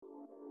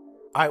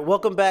All right,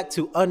 welcome back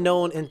to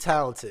Unknown and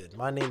Talented.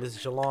 My name is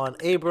Jalon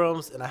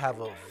Abrams, and I have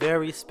a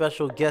very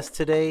special guest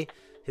today.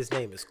 His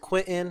name is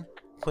Quinten,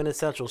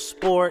 Quintessential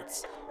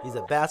Sports. He's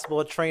a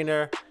basketball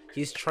trainer.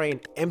 He's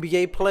trained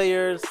NBA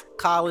players,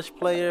 college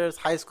players,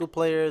 high school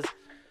players.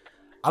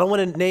 I don't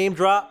want to name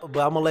drop,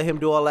 but I'm gonna let him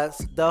do all that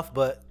stuff.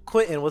 But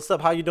Quinten, what's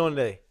up? How you doing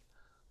today?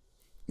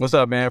 What's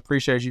up, man?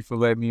 Appreciate you for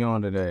letting me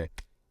on today.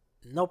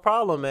 No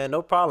problem, man.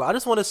 No problem. I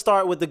just want to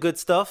start with the good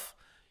stuff.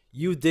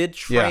 You did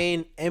Yeah,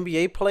 train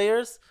NBA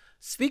players.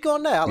 Speak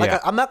on that. Like yeah,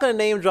 I'm not gonna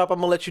name drop. I'm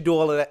gonna let you do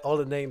all of that, all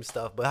the name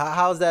stuff. But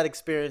how's that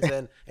experience?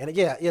 And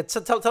yeah.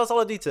 Tell us all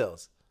the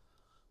details.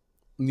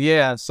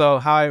 yeah. So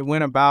how it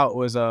went about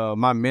was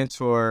my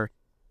mentor,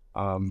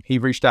 he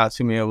reached out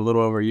to me a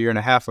little over a year and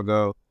a half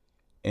ago,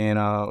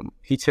 and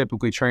he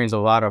typically trains a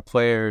lot of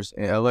players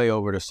in LA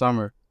over the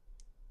summer.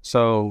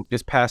 So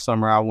this past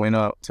summer I went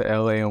up to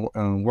LA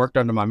and worked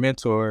under my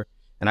mentor,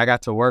 and I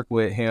got to work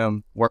with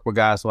him, work with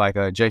guys like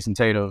Jason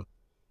Tatum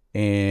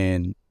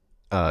and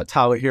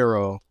Tyler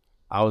Hero.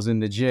 I was in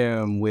the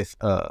gym with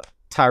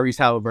Tyrese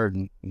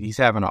Halliburton. He's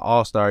having an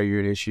all-star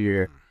year this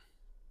year.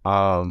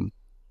 Um,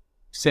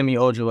 Semi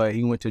Ojale,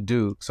 he went to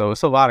Duke. So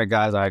it's a lot of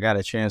guys I got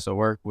a chance to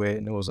work with,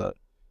 and it was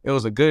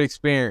a good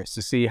experience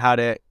to see how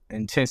that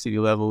intensity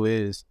level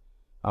is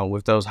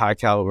with those high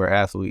caliber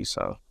athletes.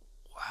 So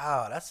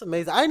Wow, that's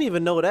amazing. I didn't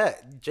even know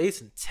that.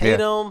 Jason yeah,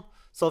 Tatum.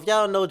 So if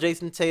y'all don't know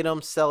Jason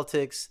Tatum,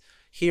 Celtics,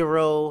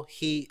 Hero,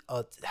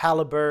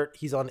 Halliburton,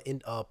 he's on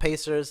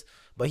Pacers.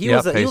 But he yeah,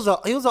 was a he was a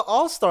he was an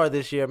all star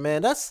this year,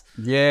 man. That's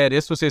yeah.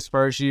 This was his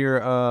first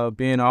year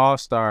being an all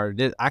star.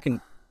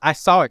 I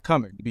saw it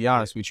coming, to be yeah.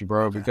 honest with you,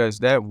 bro, Okay. because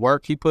that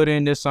work he put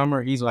in this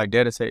summer, he's like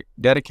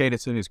dedicated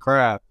to his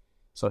craft.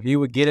 So he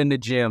would get in the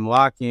gym,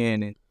 lock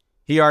in, and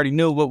he already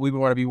knew what we were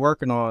going to be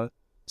working on.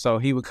 So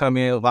he would come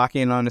in, lock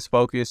in on his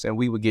focus, and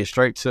we would get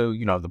straight to,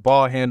 the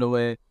ball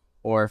handling,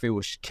 or if it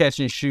was catch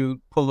and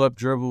shoot, pull up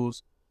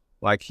dribbles.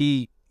 Like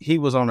he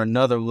was on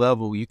another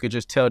level. You could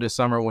just tell this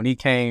summer when he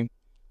came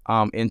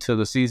into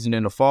the season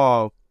in the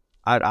fall,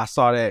 I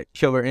saw that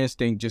killer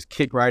instinct just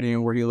kick right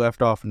in where he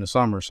left off in the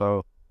summer.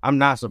 So I'm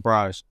not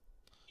surprised.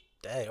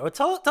 Dang. Or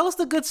tell us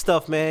the good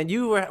stuff, man.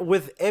 You were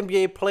with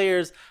NBA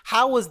players.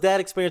 How was that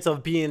experience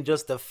of being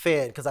just a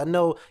fan? Because I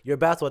know you're a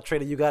basketball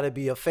trainer. You got to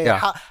be a fan.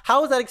 Yeah.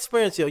 How was that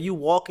experience? You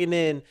walking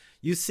in,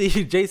 you see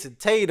Jason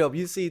Tatum,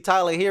 you see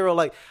Tyler Hero.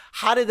 Like,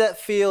 how did that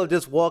feel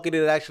just walking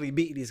in and actually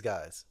meeting these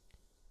guys?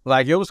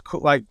 Like it was cool.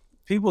 Like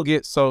people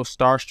get so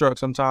starstruck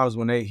sometimes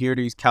when they hear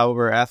these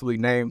caliber athlete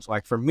names.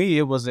 Like for me,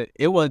 it wasn't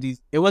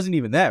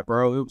even that,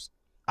 bro. It was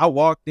I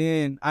walked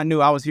in, I knew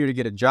I was here to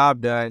get a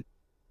job done,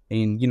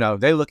 and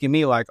they look at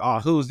me like, oh,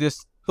 who's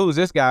this? Who's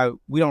this guy?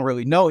 We don't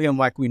really know him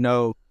like we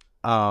know,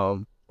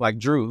 like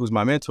Drew, who's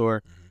my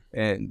mentor,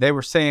 and they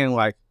were saying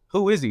like,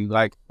 who is he?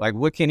 Like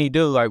what can he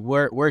do? Like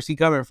where's he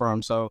coming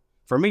from? So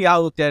for me, I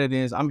looked at it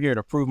as I'm here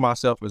to prove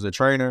myself as a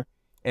trainer.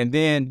 And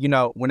then,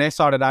 when they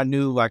saw that I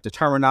knew like the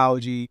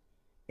terminology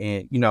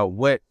and,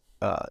 what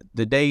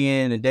the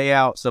day in and day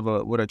outs of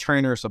what a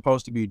trainer is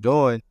supposed to be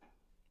doing,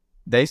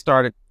 they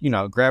started,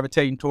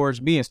 gravitating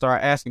towards me and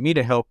started asking me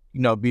to help,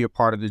 be a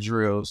part of the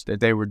drills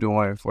that they were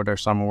doing for their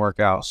summer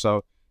workouts.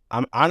 So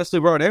I'm honestly,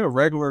 bro, they were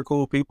regular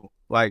cool people.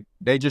 Like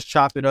they just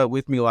chopped it up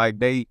with me like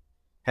they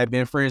had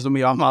been friends with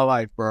me all my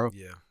life, bro.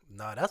 Yeah.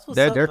 Nah, that's what's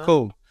They're up, they're man.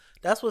 cool.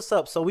 That's what's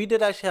up. So we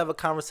did actually have a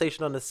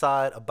conversation on the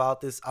side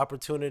about this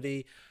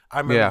opportunity. I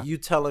remember Yeah. you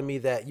telling me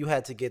that you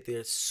had to get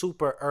there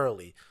super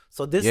early.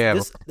 So this Yeah.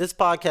 this this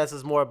podcast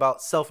is more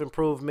about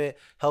self-improvement,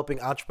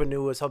 helping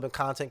entrepreneurs, helping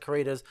content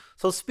creators.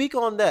 So speak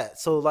on that.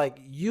 So like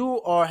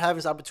you are having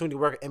this opportunity to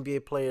work with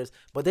NBA players,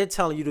 but they're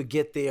telling you to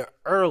get there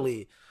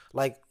early.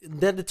 Like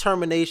that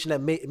determination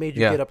that made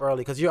you Yeah. get up early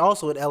because you're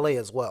also in LA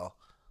as well.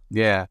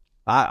 Yeah,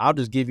 I'll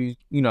just give you,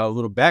 a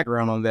little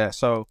background on that.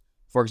 So,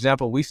 for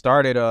example, we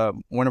started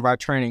one of our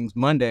trainings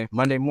Monday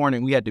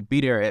morning. We had to be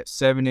there at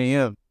 7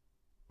 a.m.,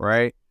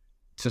 right,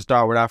 to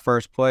start with our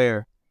first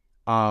player.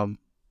 Um,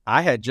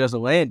 I had just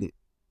landed,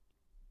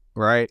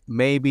 right,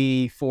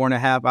 maybe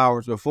 4.5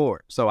 hours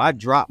before. So I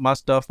dropped my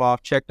stuff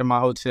off, checked in my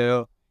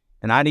hotel,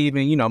 and I didn't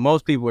even,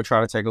 most people would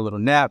try to take a little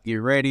nap, get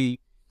ready,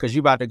 because you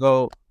about to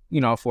go,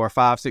 for a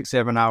 5, 6,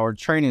 7 hour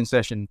training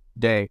session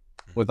day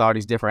with all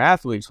these different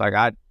athletes. Like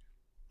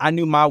I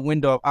knew my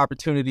window of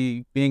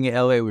opportunity being in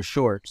LA was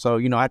short. So,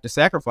 I had to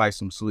sacrifice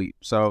some sleep.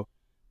 So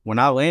when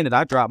I landed,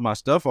 I dropped my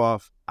stuff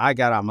off. I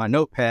got out my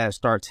notepad,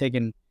 started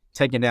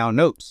taking down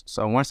notes.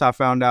 So once I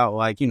found out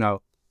like,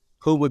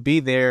 who would be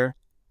there,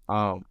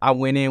 I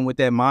went in with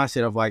that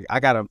mindset of like, I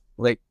gotta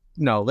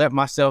let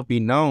myself be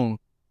known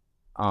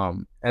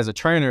as a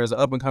trainer, as an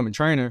up and coming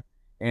trainer.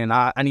 And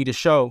I need to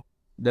show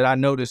that I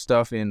know this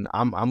stuff and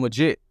I'm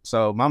legit.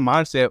 So my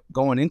mindset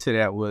going into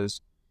that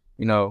was,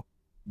 you know,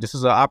 this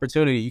is an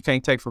opportunity you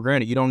can't take for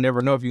granted. You don't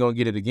never know if you're gonna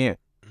get it again.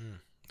 Mm,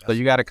 So that's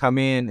you got to come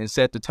in and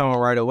set the tone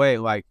right away.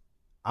 Like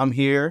I'm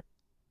here.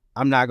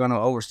 I'm not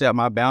gonna overstep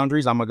my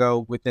boundaries. I'm gonna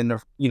go within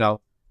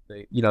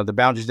the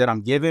boundaries that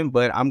I'm given,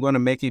 but I'm gonna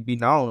make it be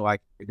known.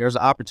 Like if there's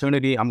an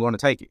opportunity, I'm gonna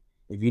take it.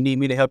 If you need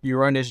me to help you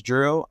run this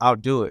drill, I'll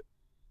do it.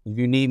 If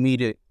you need me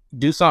to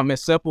do something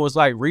as simple as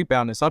like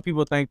rebounding, some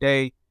people think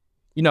they're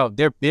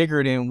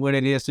bigger than what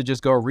it is to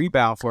just go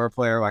rebound for a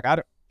player. Like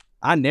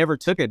I never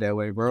took it that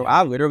way, bro. Yeah.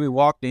 I literally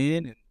walked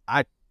in and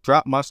I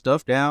dropped my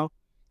stuff down,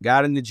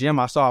 got in the gym.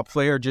 I saw a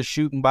player just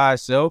shooting by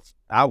himself.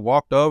 I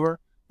walked over,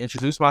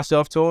 introduced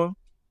myself to him,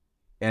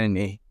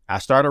 and I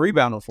started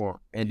rebounding for him.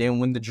 And then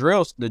when the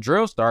drills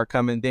started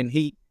coming, then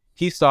he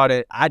saw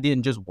that I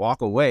didn't just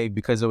walk away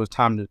because it was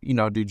time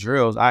to do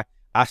drills. I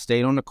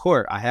stayed on the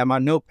court. I had my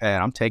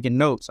notepad. I'm taking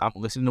notes. I'm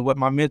listening to what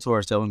my mentor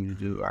is telling me to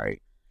do. All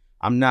right.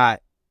 I'm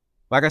not,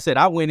 like I said,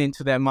 I went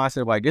into that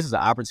mindset of like, this is an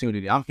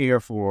opportunity. I'm here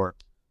for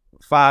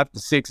 5 to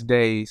 6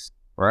 days,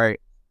 right?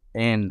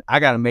 And I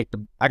gotta make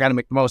the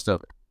most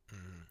of it.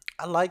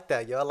 I like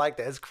that, yo. I like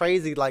that. It's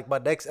crazy. Like my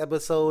next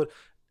episode,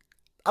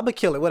 I'm gonna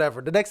kill it.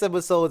 Whatever. The next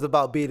episode is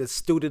about being a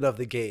student of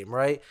the game,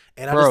 right?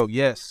 Bro,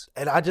 yes.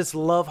 And I just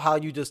love how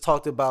you just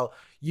talked about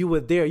you were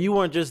there. You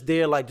weren't just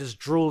there like just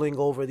drooling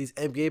over these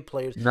NBA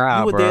players. Nah,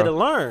 you were bro. there to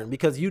learn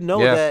because you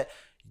know Yeah. that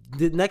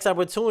the next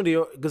opportunity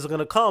is going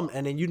to come,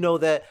 and then you know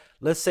that.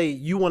 Let's say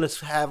you want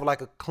to have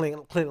like a clinic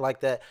like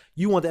that.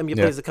 You want the NBA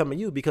players to come to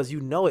you because you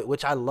know it,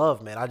 which I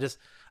love, man. I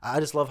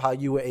just love how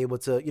you were able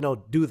to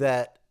do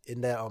that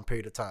in that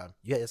period of time.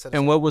 Yeah.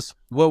 And what was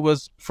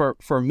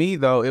for me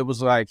though, it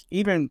was like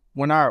even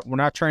when our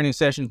training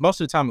sessions,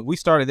 most of the time we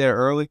started there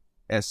early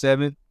at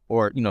 7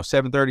 or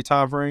 7:30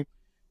 time frame,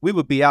 we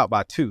would be out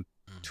by 2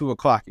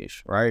 o'clock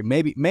ish, right?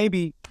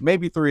 Maybe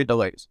 3 at the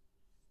latest.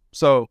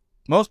 So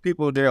most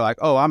people they're like,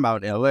 oh, I'm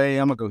out in LA,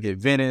 I'm gonna go hit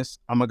Venice,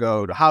 I'm gonna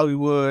go to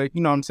Hollywood,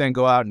 you know what I'm saying,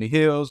 go out in the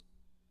hills.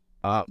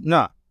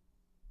 Nah,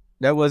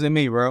 that wasn't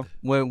me, bro.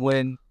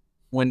 When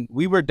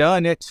we were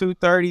done at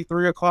 2:30,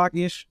 3 o'clock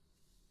ish,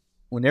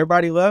 when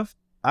everybody left,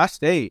 I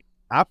stayed.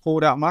 I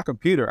pulled out my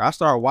computer. I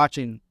started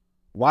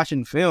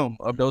watching film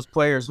of those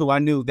players who I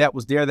knew that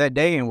was there that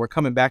day and were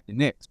coming back the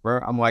next, bro.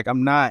 I'm like,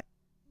 I'm not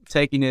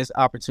taking this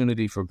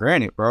opportunity for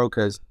granted, bro,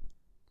 because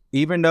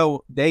even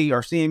though they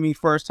are seeing me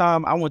first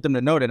time, I want them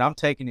to know that I'm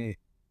taking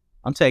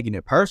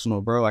it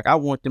personal, bro. Like I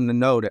want them to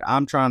know that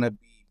I'm trying to be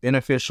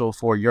beneficial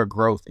for your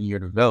growth and your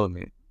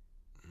development.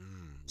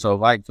 So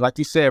like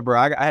you said, bro,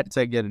 I had to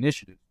take that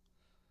initiative.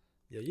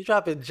 Yo, you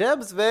dropping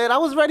gems, man. I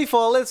was ready for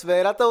all this,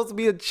 man. I thought it was gonna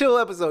be a chill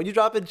episode. You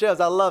dropping gems.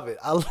 I love it.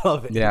 I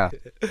love it. Yeah.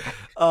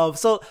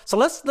 So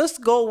let's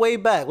go way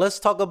back. Let's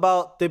talk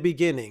about the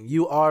beginning.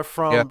 You are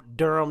from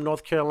Durham,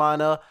 North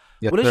Carolina.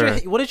 Yes,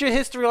 what is your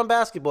history on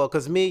basketball?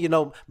 Because me and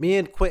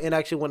Quinten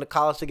actually went to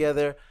college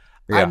together.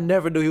 Yeah. I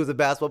never knew he was a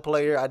basketball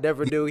player. I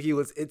never knew he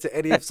was into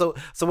any of so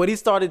when he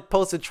started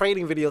posting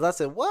training videos, I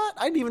said, what?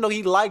 I didn't even know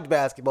he liked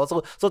basketball.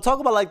 So talk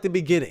about like the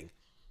beginning.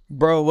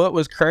 Bro, what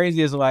was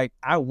crazy is like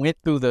I went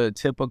through the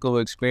typical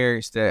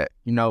experience that,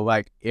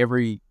 like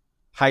every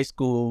high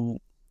school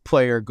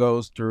player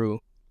goes through.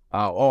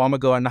 I'm going to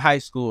go into high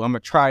school. I'm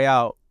going to try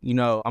out, I'm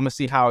going to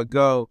see how it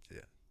go.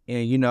 Yeah.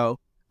 And,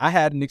 I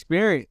had an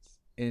experience.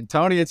 And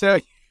Tony will tell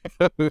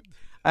you,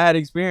 I had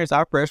experience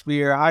our freshman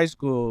year of high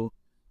school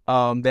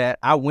that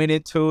I went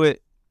into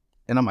it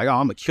and I'm like, oh,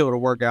 I'm going to kill the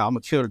workout. I'm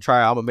going to kill the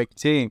tryout. I'm going to make the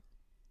team.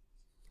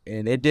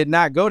 And it did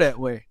not go that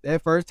way.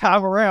 That first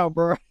time around,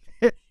 bro.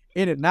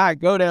 It did not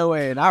go that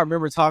way. And I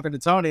remember talking to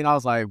Tony and I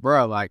was like,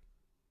 bro, like,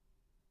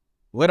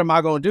 what am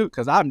I going to do?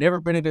 Because I've never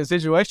been in a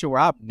situation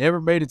where I've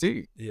never made a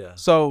team. Yeah.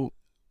 So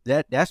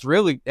that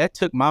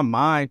took my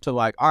mind to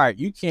like, all right,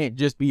 you can't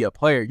just be a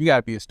player. You got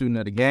to be a student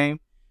of the game.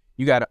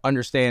 You got to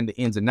understand the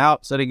ins and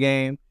outs of the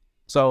game.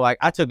 So like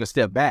I took a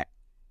step back,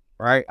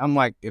 right? I'm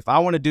like, if I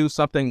want to do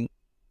something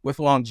with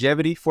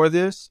longevity for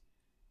this,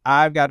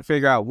 I've got to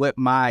figure out what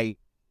my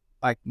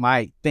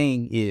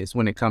thing is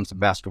when it comes to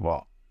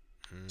basketball.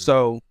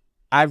 So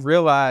I've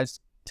realized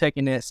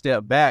taking that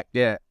step back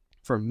that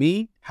for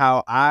me,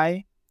 how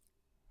I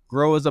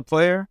grow as a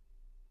player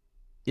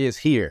is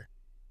here.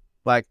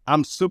 Like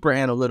I'm super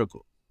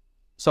analytical.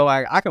 So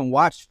I can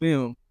watch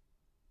film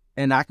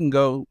and I can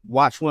go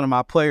watch one of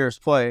my players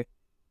play.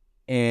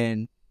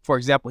 And for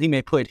example, he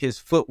may do his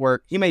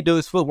footwork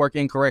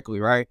incorrectly,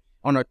 right?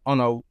 On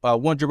a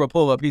one dribble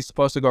pull up, he's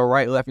supposed to go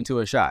right, left into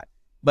a shot.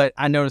 But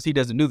I notice he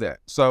doesn't do that.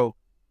 So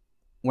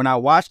when I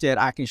watch that,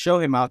 I can show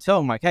him, I'll tell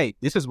him like, hey,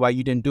 this is why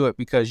you didn't do it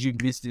because you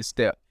missed this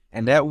step.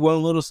 And that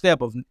one little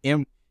step of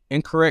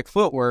incorrect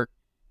footwork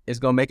is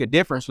going to make a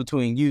difference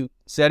between you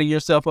setting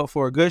yourself up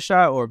for a good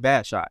shot or a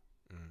bad shot.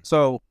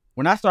 So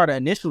when I started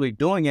initially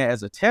doing it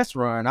as a test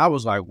run, I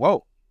was like,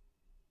 whoa,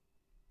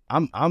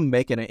 I'm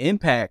making an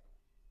impact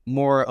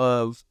more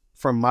of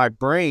from my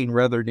brain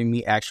rather than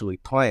me actually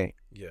playing.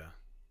 Yeah.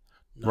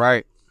 No.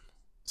 Right.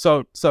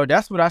 So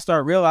that's what I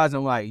started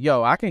realizing, like,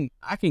 yo, I can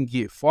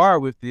get far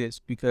with this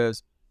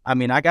because, I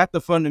mean, I got the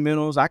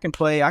fundamentals. I can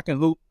play. I can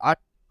hoop. I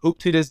hoop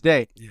to this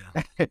day.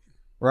 Yeah.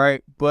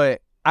 Right.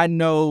 But I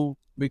know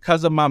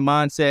because of my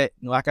mindset,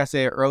 like I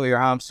said earlier,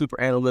 I'm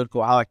super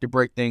analytical. I like to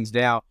break things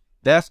down.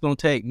 That's going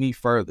to take me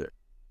further,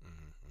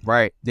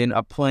 right, than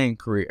a playing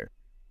career.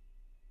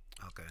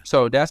 Okay.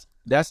 So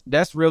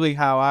that's really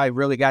how I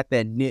really got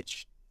that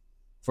niche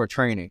for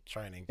training.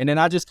 Training. And then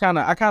I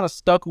kind of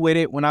stuck with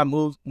it when I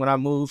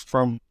moved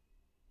from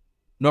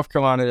North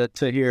Carolina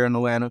to here in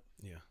Atlanta.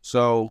 Yeah.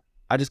 So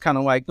I just kind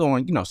of like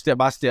going, step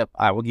by step.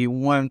 I will get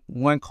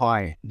one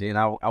client. Then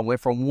I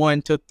went from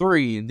 1 to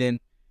 3, and then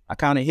I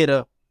kind of hit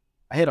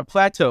a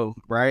plateau,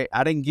 right?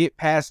 I didn't get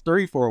past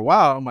 3 for a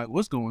while. I'm like,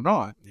 what's going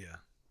on? Yeah.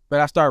 But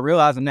I started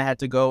realizing I had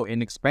to go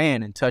and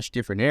expand and touch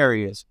different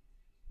areas.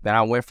 Then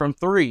I went from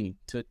 3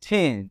 to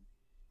 10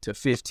 to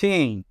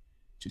 15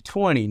 to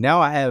 20. Now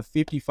I have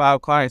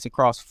 55 clients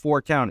across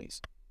 4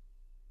 counties.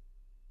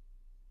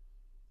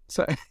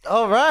 So,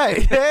 all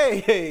right.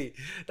 Hey,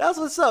 that's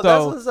what's up.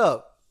 That's what's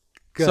up.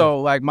 Good. So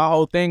like my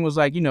whole thing was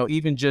like,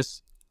 even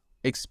just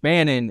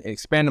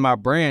expanding my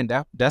brand,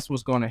 that's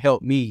what's going to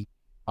help me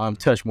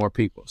touch more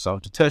people. So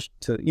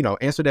to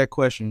answer that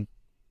question,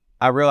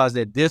 I realized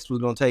that this was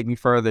going to take me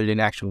further than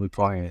actually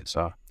playing it.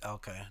 So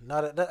okay,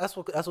 now that's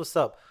what's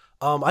up.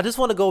 I just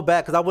want to go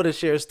back because I want to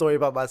share a story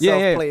about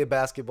myself playing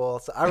basketball.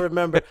 So I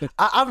remember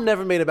I've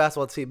never made a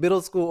basketball team,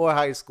 middle school or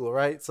high school,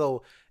 right?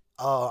 So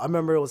I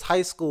remember it was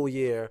high school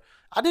year.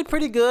 I did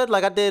pretty good.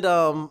 Like I did,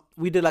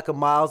 we did like a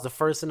miles, the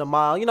first in the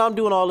mile. I'm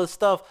doing all this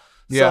stuff.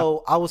 Yeah.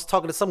 So I was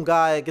talking to some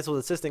guy, I guess it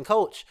was assistant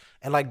coach,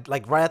 and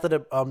like right after the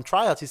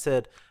tryouts, he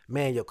said,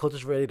 "Man, your coach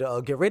is ready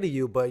to get rid of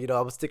you, but I'm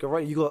gonna stick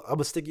around. I'm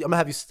gonna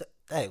have you.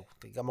 Hey,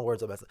 got my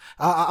words up.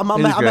 I'm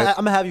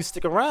gonna have you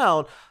stick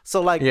around.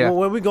 So like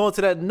when we go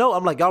into that note,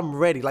 I'm like, I'm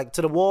ready. Like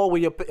to the wall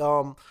where you're.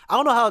 I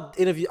don't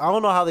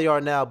know how they are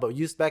now, but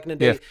back in the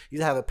day, you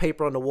used to have a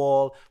paper on the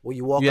wall where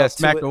you walk up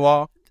smack to it. the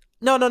wall.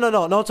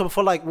 No. So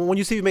for like when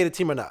you see you made a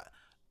team or not.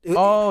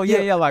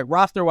 Like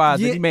roster wise,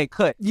 you made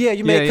cut. Yeah,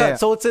 you made cut. Yeah.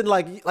 So it's in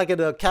like in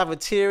the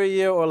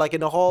cafeteria or like in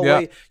the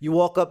hallway. You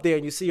walk up there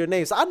and you see your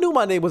name. So I knew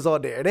my name was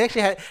on there. They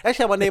actually had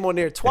my name on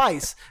there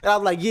twice, and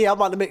I'm like, I'm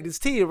about to make this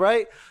team,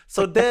 right?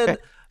 So then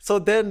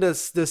the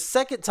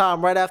second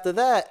time right after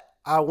that,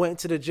 I went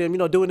to the gym,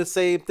 doing the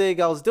same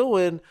thing I was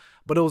doing.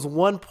 But it was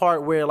one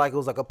part where like it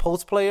was like a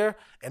post player,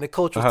 and the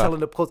coach was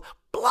telling the post,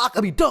 dunk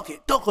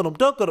on him.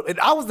 And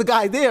I was the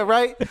guy there,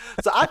 right?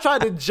 So I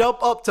tried to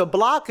jump up to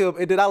block him,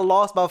 and then I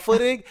lost my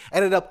footing,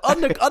 ended up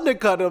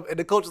undercut him, and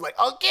the coach was like,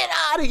 "Oh, get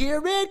out of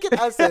here, man!"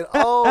 I said,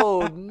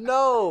 "Oh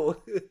no."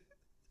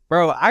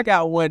 Bro, I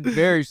got one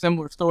very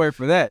similar story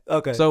for that.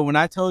 Okay. So when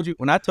I told you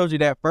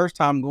that first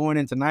time going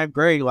into 9th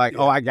grade, like,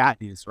 oh, I got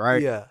this,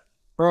 right? Yeah.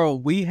 Bro,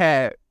 we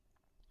had,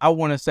 I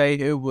want to say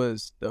it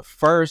was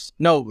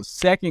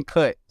second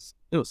cuts.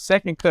 It was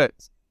second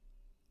cuts.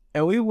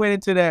 And we went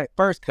into that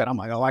first cut. I'm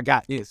like, oh, I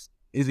got this.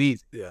 It's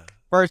easy. Yeah.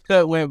 First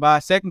cut went by.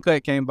 Second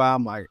cut came by.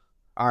 I'm like,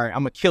 all right,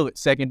 I'm going to kill it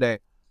second day.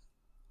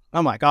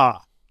 I'm like,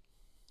 I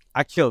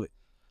killed it.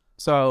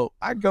 So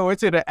I go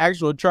into the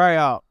actual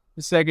tryout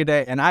the second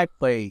day, and I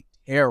played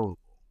terrible.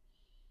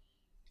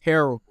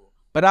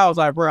 But I was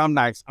like, bro, I'm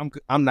nice.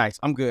 I'm nice.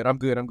 I'm good. I'm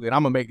going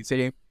to make the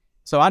team.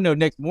 So I know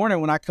next morning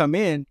when I come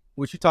in,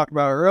 what you talked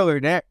about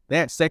earlier,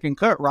 that second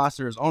cut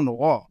roster is on the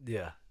wall.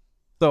 Yeah.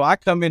 So I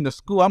come into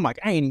school, I'm like,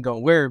 I ain't even gonna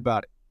worry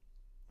about it.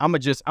 I'm gonna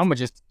just, I'm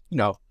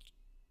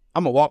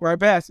gonna walk right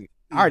past it.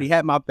 I already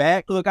had my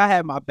bag. Look, I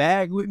had my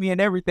bag with me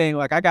and everything.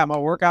 Like I got my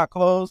workout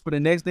clothes for the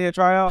next day of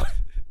tryout.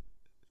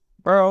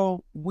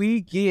 Bro,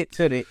 we get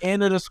to the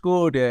end of the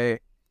school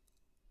day,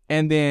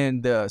 and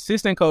then the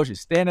assistant coach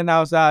is standing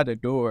outside the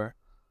door,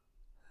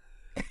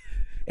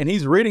 and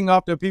he's reading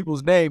off the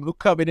people's name who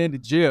coming in the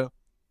gym.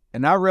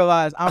 And I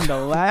realized I'm the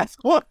last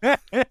one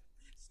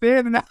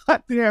standing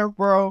out there,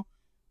 bro,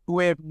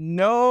 with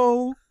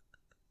no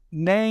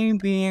name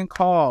being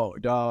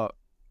called, dog.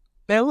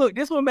 Now look,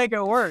 this will make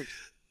it worse.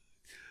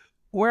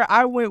 Where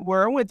I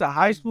went to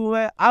high school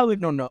at, I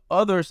lived on the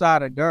other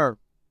side of Durham.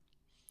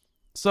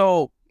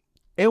 So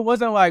it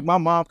wasn't like my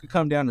mom could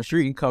come down the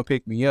street and come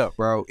pick me up,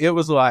 bro. It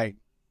was like,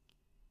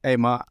 hey,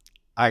 Ma,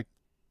 I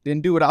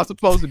didn't do what I was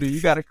supposed to do.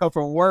 You got to come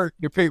from work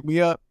to pick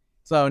me up.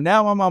 So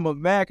now my mama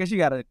mad because she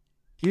got to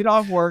get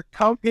off work,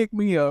 come pick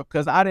me up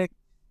because I didn't,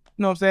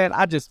 you know what I'm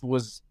saying?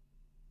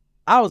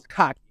 I was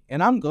cocky,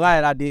 and I'm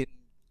glad I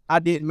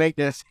didn't make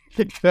that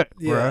cut,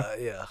 bro.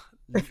 Yeah.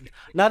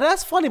 Now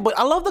that's funny, but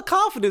I love the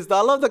confidence though.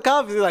 I love the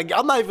confidence. Like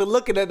I'm not even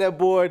looking at that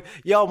board.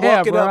 Yo, I'm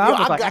walking bro, up.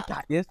 Yo,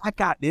 I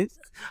got this.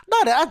 No,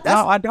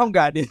 I don't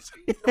got this.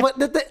 But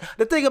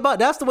the thing about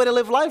that's the way to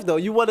live life though.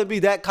 You want to be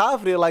that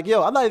confident. Like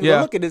yo, I'm not even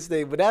gonna look at this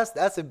thing. But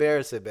that's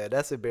embarrassing, man.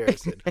 That's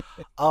embarrassing.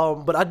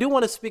 But I do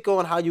want to speak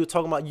on how you were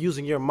talking about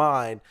using your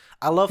mind.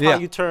 I love how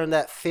you turn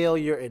that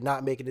failure and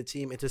not making the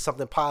team into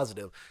something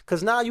positive.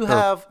 Because now you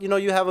have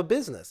you have a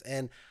business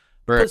and.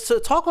 Right. So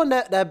talk on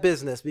that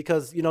business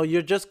because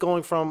you're just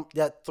going from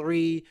that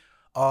 3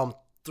 man,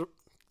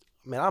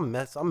 I'm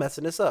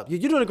messing this up.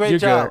 You're doing a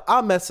great job. Good.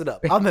 I'll mess it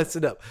up.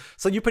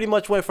 So you pretty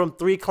much went from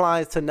 3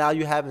 clients to now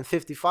you having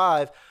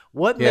 55.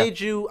 What made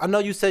you? I know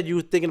you said you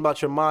were thinking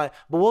about your mind,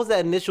 but what was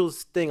that initial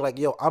thing like?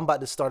 Yo, I'm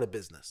about to start a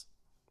business.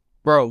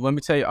 Bro, let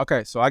me tell you.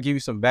 Okay, so I'll give you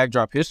some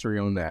backdrop history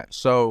on that.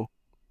 So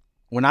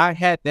when I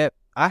had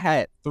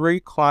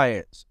 3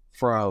 clients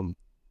from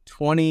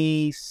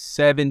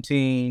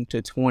 2017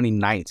 to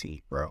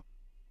 2019, bro.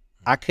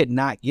 I could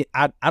not get,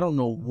 I don't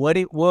know what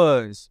it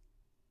was.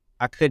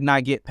 I could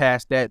not get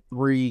past that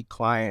 3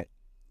 client,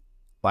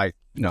 like,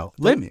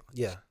 limit.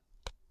 Yeah.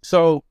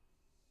 So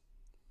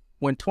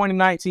when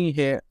 2019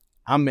 hit,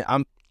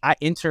 I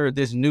entered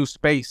this new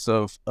space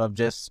of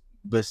just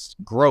this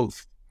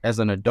growth as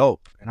an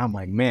adult. And I'm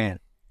like, man,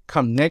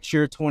 come next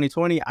year,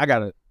 2020, I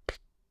gotta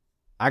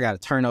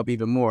turn up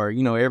even more.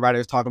 Everybody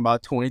was talking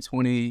about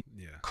 2020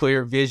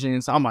 clear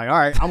vision. So I'm like, all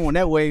right, I'm on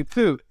that wave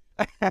too.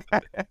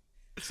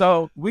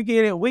 So we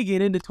get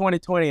into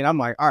 2020, and I'm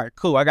like, all right,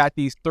 cool. I got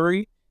these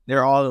 3.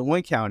 They're all in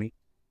one county,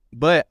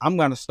 but I'm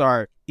gonna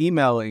start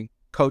emailing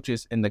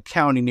coaches in the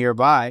county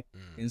nearby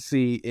and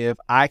see if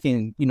I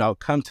can,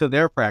 come to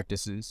their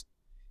practices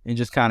and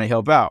just kind of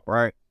help out,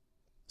 right?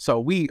 So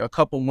we a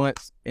couple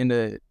months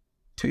into,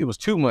 it was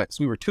 2 months.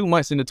 We were 2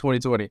 months into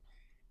 2020,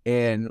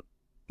 and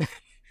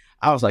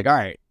I was like, all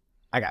right,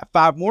 I got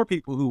 5 more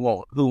people who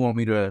want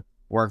me to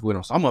work with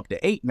them. So I'm up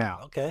to 8 now.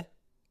 Okay.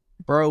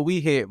 Bro, we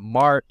hit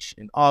March,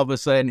 and all of a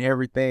sudden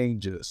everything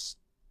just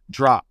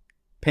dropped.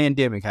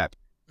 Pandemic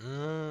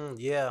happened.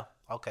 Yeah.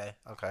 Okay.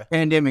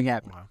 Pandemic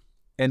happened. Wow.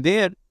 And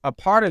then a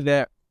part of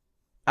that,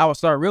 I would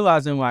start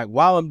realizing, like,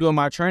 while I'm doing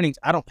my trainings,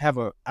 I don't have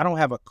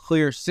a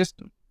clear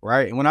system,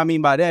 right? And what I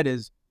mean by that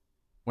is,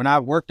 when I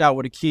worked out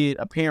with a kid,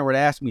 a parent would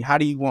ask me, how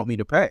do you want me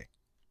to pay?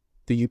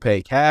 Do you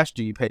pay cash?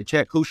 Do you pay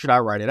check? Who should I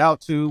write it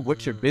out to?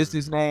 What's your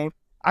business name?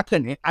 I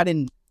couldn't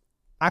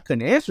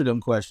answer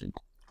them questions.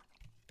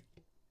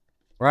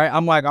 Right?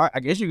 I'm like, all right, I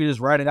guess you can just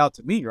write it out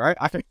to me, right?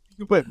 You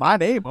can put my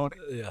name on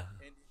it. Yeah.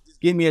 And just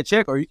give me a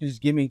check, or you can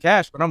just give me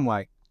cash. But I'm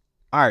like,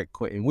 all right,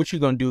 Quinten, what you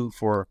gonna do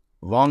for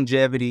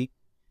longevity,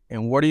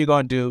 and what are you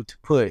gonna do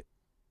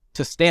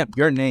to stamp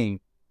your name?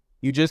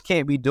 You just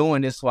can't be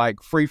doing this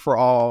like free for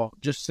all,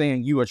 just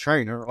saying you a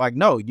trainer. Like,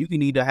 no, you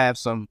need to have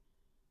some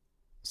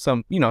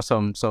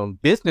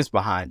business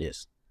behind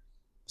this.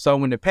 So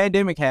when the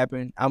pandemic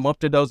happened, I'm up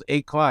to those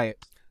 8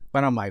 clients,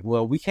 but I'm like,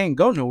 well, we can't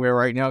go nowhere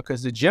right now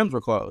because the gyms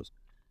were closed.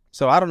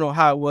 So I don't know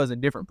how it was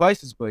in different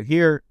places, but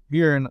here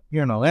in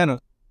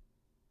Atlanta,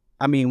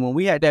 I mean, when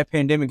we had that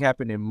pandemic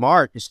happen in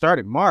March, it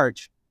started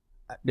March,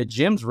 the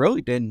gyms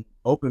really didn't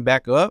open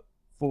back up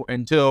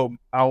until,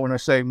 I want to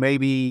say,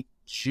 maybe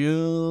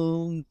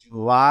June,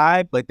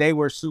 July, but they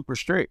were super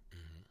strict.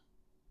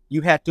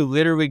 You had to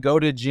literally go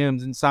to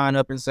gyms and sign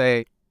up and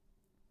say,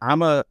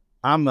 I'm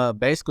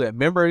basically a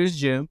member of this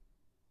gym.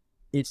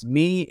 It's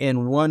me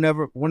and one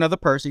other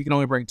person. You can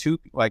only bring 2,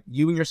 like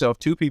you and yourself,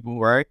 2 people,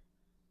 right?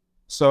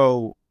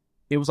 So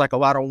it was like a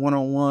lot of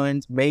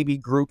one-on-ones, maybe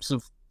groups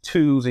of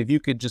 2s, if you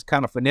could just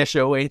kind of finesse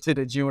your way into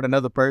the gym with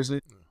another person.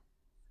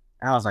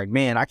 I was like,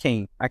 man, I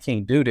can't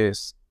do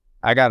this.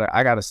 I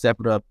gotta step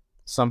it up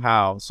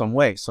somehow, some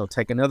way. So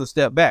take another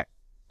step back.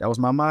 That was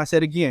my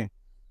mindset again.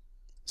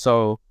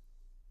 So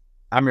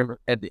I remember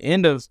at the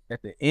end of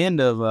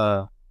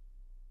I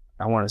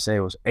want to say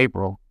it was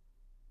April.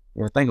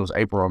 I think it was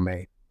April or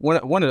May.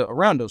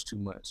 Around those 2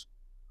 months,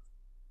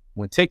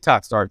 when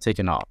TikTok started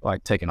taking off,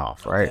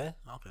 right?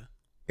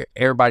 Okay.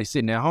 Everybody's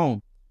sitting at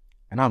home,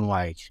 and I'm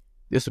like,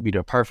 this would be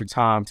the perfect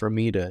time for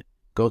me to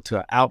go to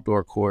an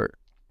outdoor court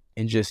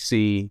and just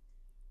see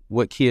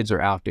what kids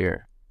are out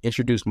there,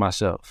 introduce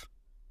myself,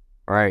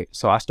 right?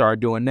 So I started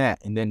doing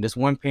that, and then this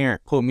one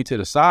parent pulled me to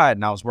the side,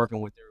 and I was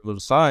working with their little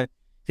son.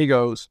 He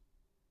goes,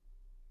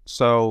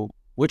 so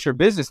what's your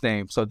business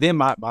name? So then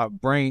my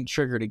brain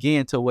triggered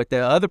again to what the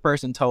other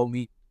person told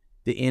me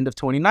the end of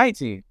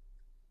 2019.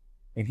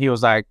 And he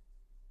was like,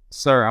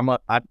 sir,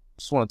 I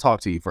just want to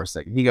talk to you for a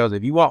second. He goes,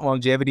 if you want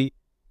longevity,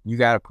 you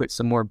got to put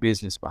some more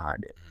business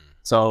behind it.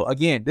 So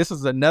again, this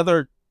is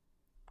another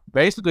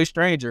basically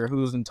stranger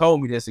who's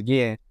told me this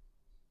again.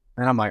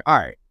 And I'm like, all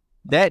right,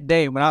 that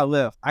day when I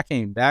left, I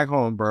came back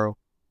home, bro.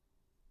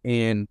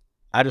 And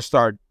I just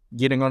started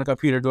getting on the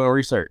computer doing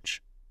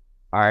research.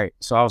 All right.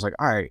 So I was like,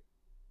 all right,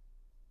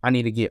 I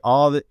need to get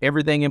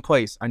everything in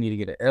place. I need to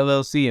get an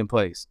LLC in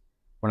place.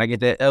 When I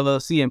get that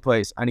LLC in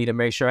place, I need to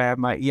make sure I have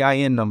my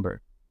EIN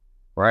number,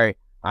 right?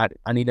 I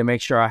need to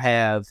make sure I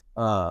have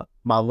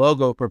my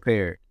logo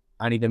prepared.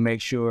 I need to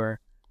make sure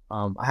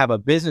I have a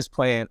business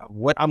plan of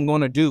what I'm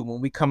going to do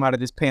when we come out of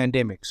this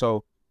pandemic.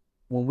 So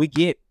when we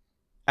get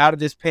out of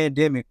this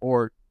pandemic,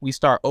 or we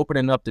start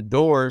opening up the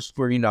doors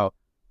for,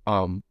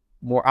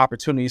 more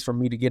opportunities for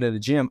me to get at the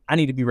gym, I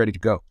need to be ready to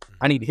go.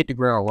 I need to hit the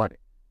ground running.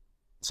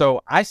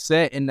 So I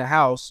sat in the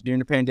house during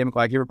the pandemic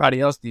like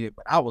everybody else did,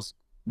 but I was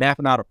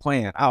mapping out a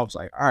plan. I was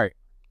like, all right,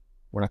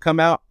 when I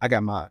come out, I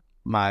got my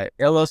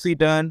LLC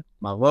done,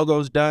 my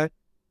logo's done.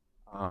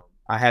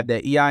 I have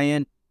that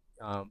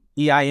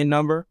EIN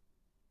number.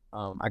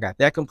 I got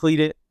that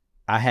completed.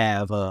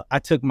 I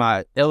took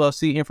my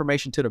LLC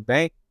information to the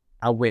bank.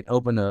 I went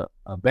open a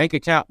bank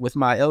account with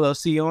my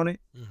LLC on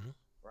it.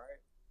 Right.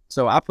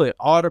 So I put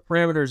all the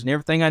parameters and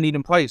everything I need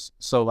in place.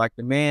 So like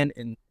the man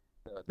and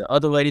the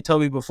other lady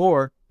told me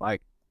before,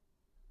 like,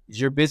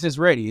 is your business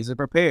ready? Is it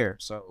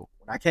prepared? So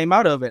when I came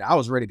out of it, I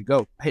was ready to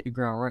go. I hit the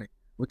ground running.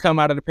 We come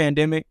out of the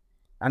pandemic.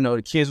 I know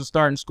the kids were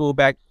starting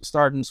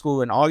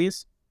school in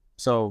August.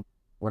 So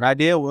what I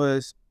did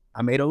was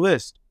I made a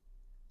list.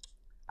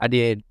 I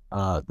did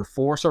the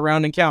 4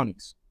 surrounding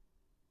counties.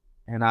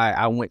 And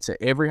I went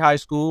to every high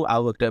school. I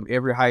looked up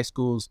every high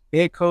school's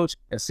head coach,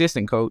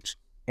 assistant coach,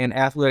 and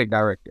athletic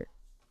director.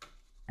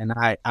 And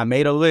I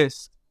made a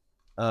list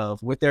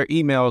of what their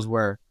emails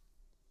were.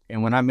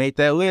 And when I made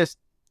that list,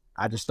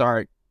 I just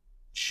started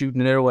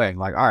shooting it away.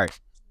 Like, all right,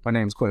 my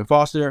name is Quinten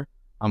Foster.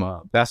 I'm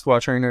a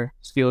basketball trainer,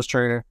 skills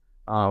trainer.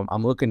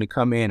 I'm looking to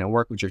come in and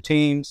work with your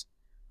teams.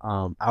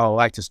 I would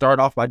like to start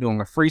off by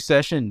doing a free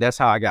session. That's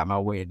how I got my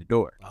way in the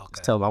door.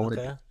 Just tell them I want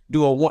to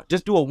do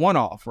a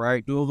one-off,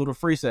 right? Do a little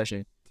free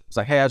session. It's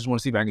like, hey, I just want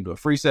to see if I can do a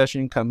free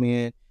session, come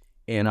in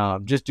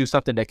and just do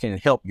something that can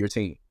help your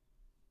team.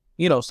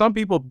 Some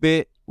people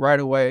bit right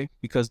away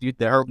because they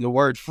heard the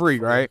word free,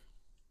 right?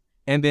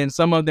 And then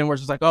some of them were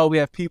just like, oh, we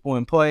have people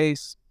in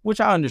place, which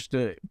I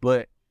understood.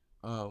 But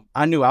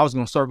I knew I was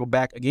going to circle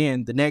back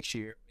again the next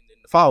year and then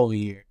the following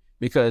year,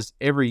 because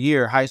every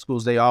year high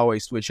schools, they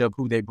always switch up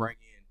who they bring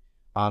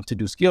in to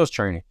do skills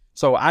training.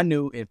 So I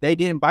knew if they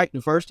didn't bite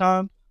the first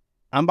time,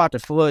 I'm about to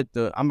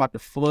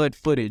flood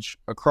footage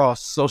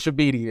across social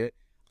media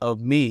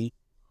of me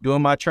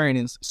doing my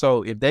trainings.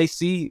 So if they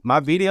see my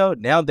video,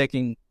 now they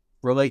can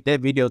relate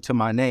that video to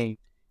my name.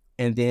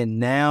 And then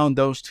now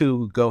those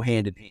two go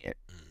hand in hand.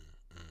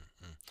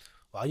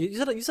 Wow,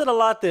 you said a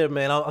lot there,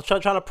 man. I'm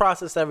trying to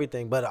process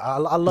everything, but I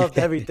loved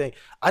everything.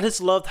 I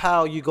just loved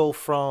how you go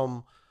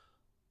from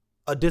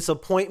a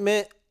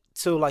disappointment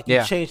to like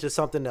you change to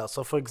something else.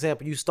 So, for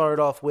example, you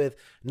started off with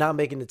not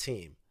making the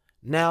team.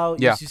 Now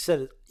you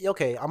said,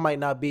 okay, I might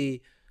not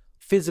be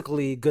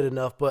physically good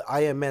enough, but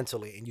I am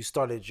mentally, and you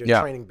started your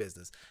training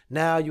business.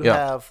 Now you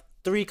have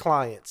 3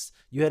 clients.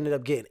 You ended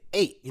up getting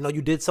 8.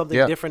 You did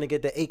something different to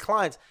get the 8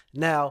 clients.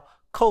 Now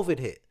COVID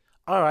hit.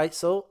 All right,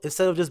 so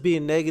instead of just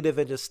being negative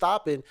and just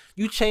stopping,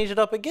 you changed it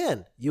up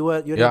again. You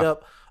ended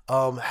up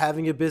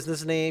having your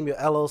business name, your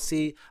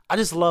LLC. I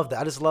just love that.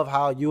 I just love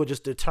how you were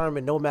just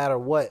determined, no matter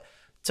what,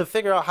 to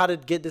figure out how to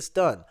get this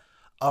done.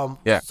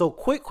 So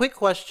quick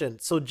question.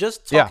 So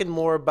just talking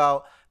more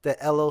about the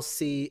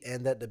LLC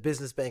and the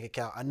business bank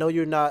account. I know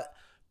you're not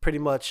pretty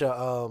much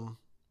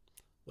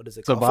what is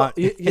it called?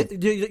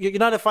 You're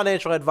not a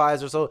financial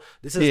advisor, so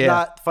this is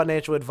not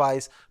financial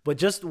advice. But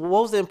just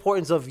what was the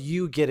importance of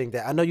you getting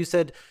that? I know you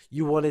said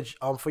you wanted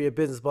for your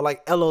business, but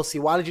like LLC,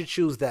 why did you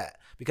choose that?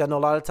 Because I know a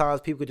lot of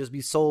times people could just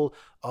be sold.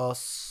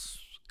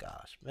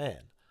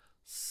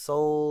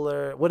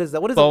 Solar. What is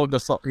that? What is it? Sole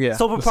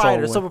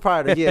proprietor. Sole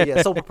proprietor.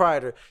 Yeah. Sole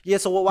proprietor. Yeah.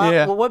 So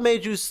what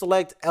made you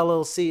select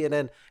LLC,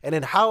 and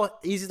then how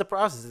easy is the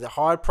process? Is it a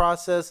hard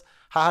process?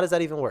 How does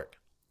that even work?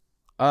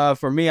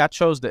 For me, I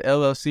chose the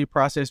LLC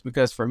process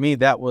because for me,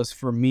 that was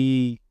for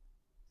me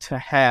to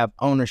have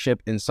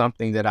ownership in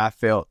something that I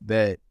felt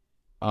that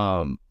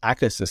I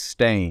could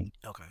sustain.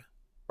 Okay.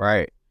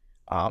 Right.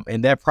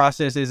 And that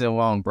process isn't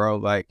long, bro.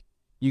 Like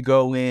you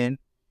go in,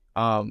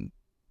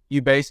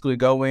 you basically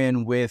go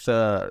in with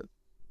the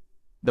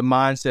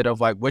mindset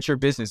of like what your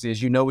business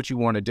is. You know what you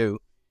want to do.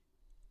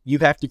 You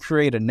have to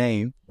create a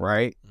name,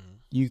 right? Mm-hmm.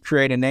 You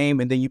create a name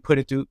and then you put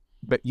it through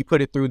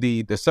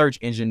the search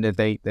engine that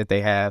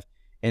they have,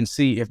 and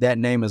see if that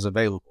name is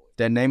available. If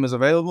that name is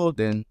available,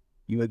 then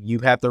you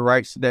have the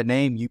rights to that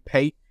name. You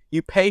pay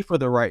for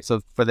the rights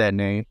for that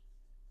name,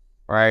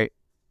 right?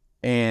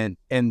 And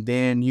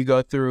then you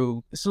go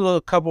through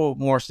a couple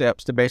more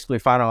steps to basically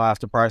finalize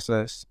the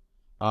process.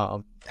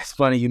 It's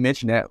funny you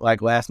mentioned that.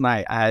 Like last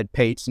night, I had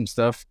paid some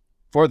stuff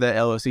for the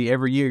LLC.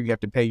 Every year, you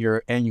have to pay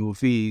your annual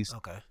fees.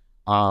 Okay.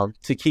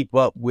 To keep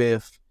up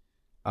with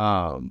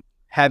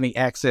having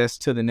access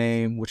to the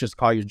name, which is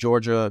called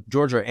your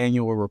Georgia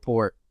annual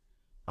report.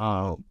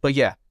 But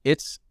yeah,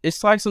 it's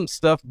like some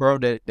stuff, bro,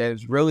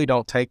 that really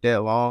don't take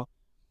that long.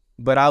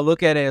 But I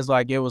look at it as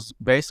like it was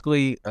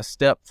basically a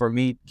step for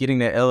me getting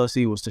that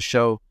LLC was to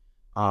show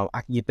I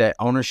can get that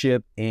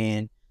ownership,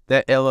 and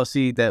that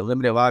LLC, that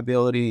limited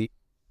liability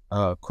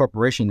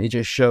corporation. It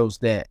just shows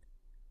that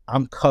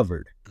I'm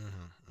covered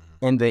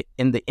in the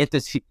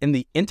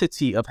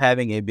entity of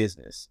having a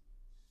business.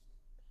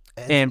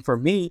 And for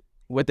me,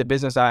 with the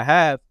business I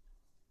have,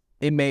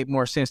 it made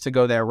more sense to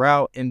go that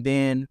route. And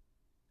then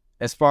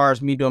as far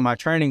as me doing my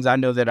trainings, I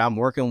know that I'm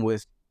working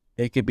with,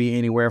 it could be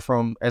anywhere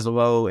from as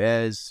low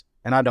as,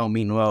 and I don't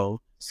mean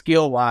low,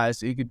 skill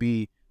wise, it could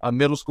be a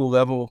middle school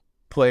level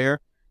player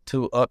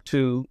to up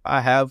to,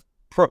 I have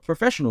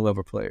professional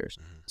level players.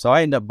 So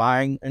I end up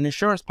buying an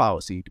insurance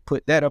policy to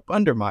put that up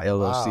under my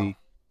LLC. Wow.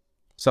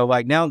 So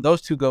like now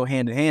those two go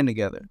hand in hand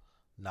together.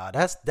 Nah,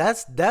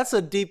 that's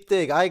a deep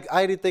thing. I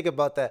didn't think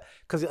about that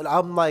because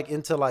I'm like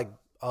into like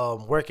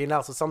working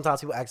out. So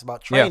sometimes people ask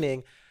about training.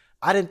 Yeah.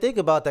 I didn't think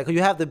about that because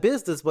you have the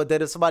business, but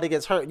then if somebody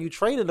gets hurt and you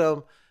training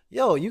them,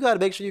 you got to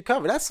make sure you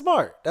cover. That's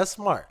smart.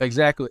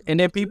 Exactly. And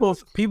then people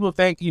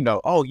think,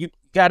 oh, you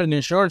got an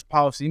insurance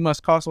policy, it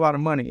must cost a lot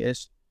of money.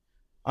 It's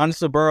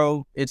honestly,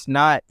 bro, it's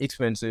not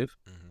expensive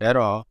at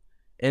all.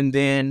 And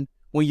then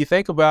when you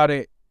think about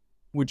it,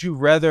 would you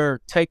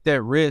rather take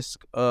that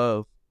risk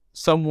of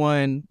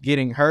someone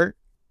getting hurt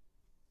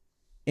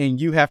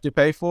and you have to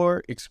pay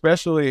for it,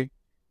 especially,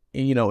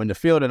 in the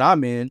field that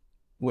I'm in?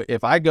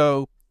 If I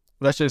go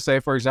let's just say,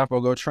 for example,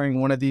 go train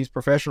one of these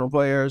professional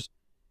players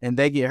and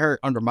they get hurt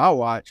under my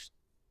watch,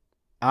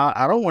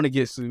 I don't want to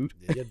get sued,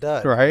 Yeah, you're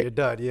done. right? You're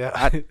done.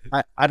 Yeah.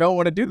 I don't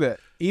want to do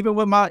that. Even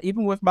with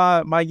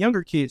my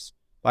younger kids,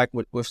 like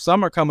with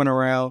summer coming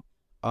around,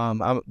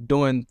 I'm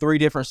doing 3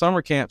 different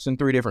summer camps in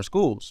 3 different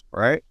schools,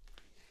 right?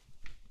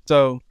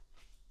 So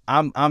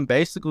I'm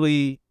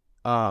basically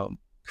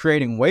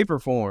creating waiver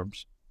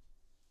forms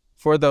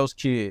for those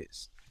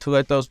kids to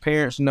let those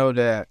parents know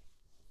that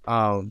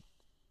um,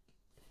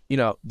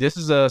 this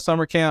is a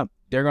summer camp.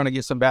 They're going to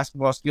get some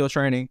basketball skill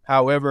training.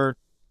 However,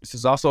 this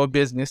is also a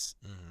business,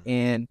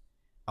 and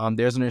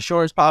there's an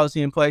insurance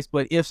policy in place.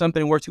 But if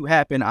something were to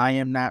happen, I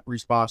am not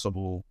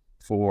responsible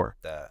for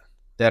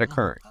that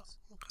occurring.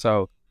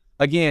 So,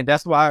 again,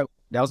 that's why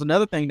that was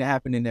another thing that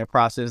happened in that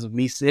process of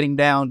me sitting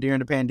down during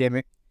the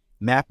pandemic,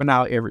 mapping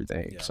out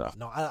everything. Yeah, So,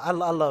 no, I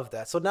love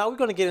that. So now we're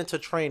gonna get into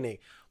training.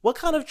 What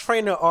kind of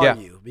trainer are yeah.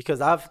 you? Because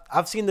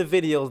I've seen the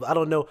videos, but I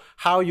don't know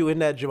how you in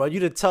that gym. Are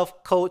you the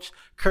tough coach,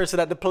 cursing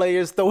at the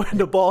players, throwing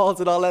the balls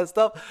and all that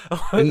stuff?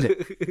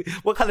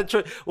 What kind of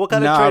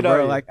Nah, trainer are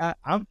bro. you? Like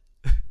I'm.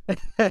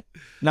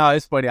 No,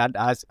 it's funny. I know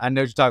what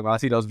you're talking about. I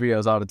see those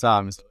videos all the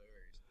time.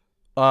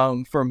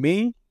 For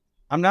me,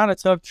 I'm not a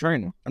tough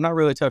trainer. I'm not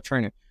really a tough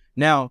trainer.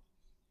 Now,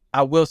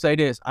 I will say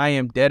this: I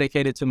am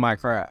dedicated to my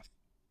craft.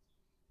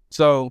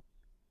 So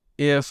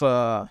if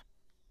and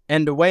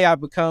the way I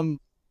become,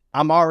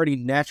 I'm already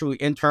naturally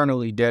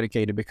internally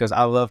dedicated because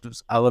I love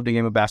the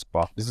game of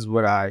basketball. This is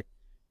what I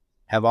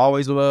have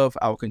always loved.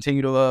 I will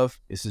continue to love.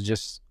 This is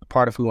just a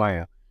part of who I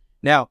am.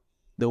 Now,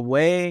 the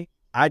way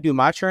I do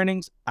my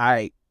trainings,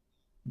 I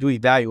do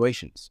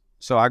evaluations.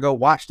 So I go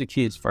watch the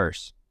kids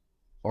first,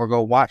 or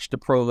go watch the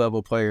pro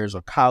level players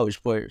or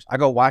college players. I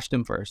go watch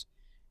them first.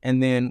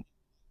 And then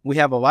we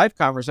have a life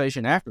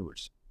conversation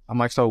afterwards. I'm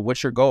like, so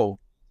what's your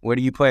goal? What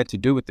do you plan to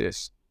do with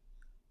this?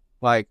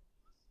 Like,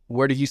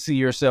 where do you see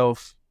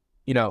yourself,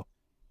 in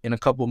a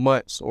couple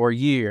months or a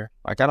year?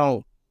 Like, I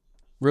don't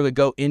really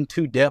go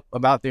into depth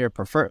about their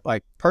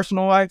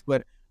personal life,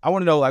 but I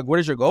want to know, like, what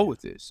is your goal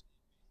with this?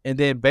 And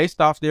then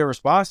based off their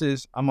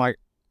responses, I'm like,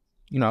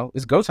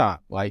 it's go time.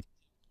 Like,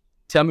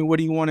 tell me, what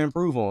do you want to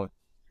improve on?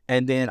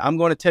 And then I'm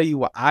going to tell you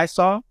what I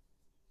saw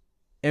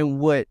and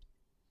what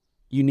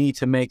you need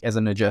to make as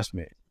an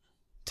adjustment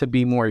to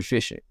be more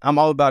efficient. I'm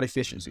all about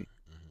efficiency.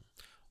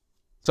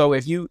 So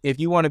if you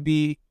want to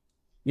be,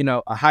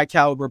 a high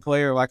caliber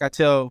player, like I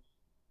tell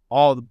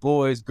all the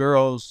boys,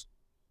 girls,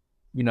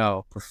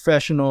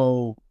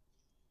 professional,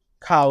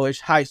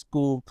 college, high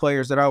school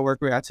players that I work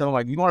with, I tell them,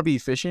 like, you want to be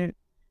efficient,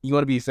 you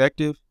want to be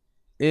effective.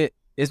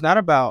 It's not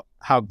about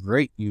how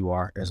great you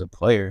are as a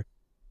player.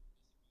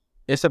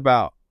 It's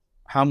about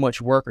how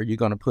much work are you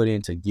going to put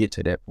in to get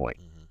to that point.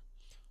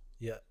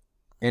 Yeah.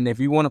 And if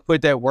you want to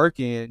put that work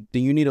in,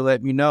 then you need to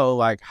let me know,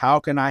 like, how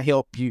can I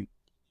help you?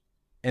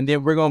 And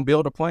then we're going to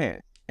build a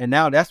plan. And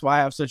now that's why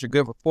I have such a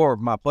good rapport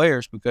with my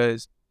players,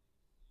 because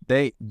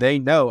they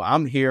know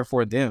I'm here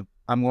for them.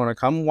 I'm going to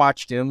come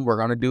watch them. We're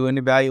going to do an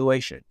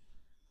evaluation.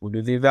 We'll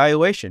do the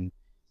evaluation.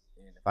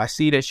 And if I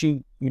see that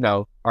you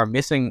are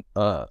missing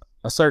a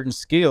certain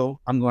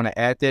skill, I'm going to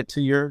add that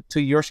to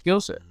your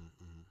skill set.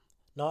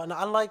 No, and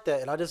I like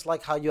that, and I just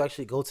like how you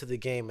actually go to the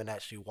game and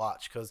actually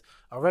watch. Because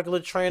a regular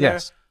trainer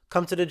Yes.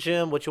 come to the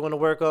gym, what you want to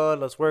work on,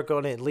 let's work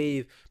on it, and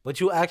leave. But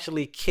you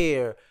actually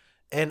care.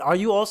 And are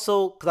you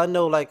also? Because I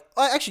know, like,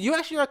 actually, you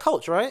actually are a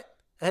coach, right?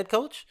 A head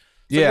coach.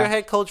 So you're a Yeah.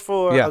 head coach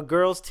for Yeah. a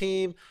girls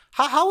team.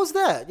 How was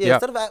that? Yeah. Yeah.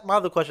 Instead of my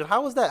other question,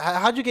 how was that?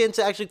 How'd you get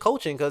into actually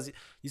coaching? Because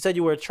you said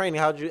you were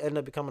training. How'd you end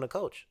up becoming a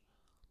coach?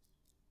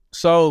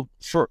 So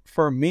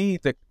for me,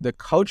 the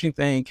coaching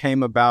thing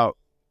came about.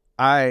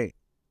 I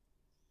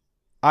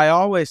I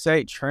always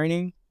say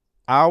training.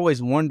 I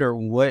always wonder,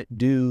 what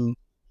do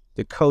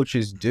the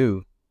coaches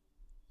do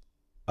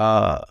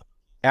uh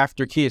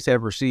after kids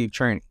have received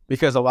training?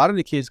 Because a lot of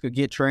the kids could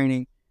get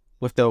training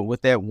with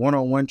that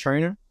one-on-one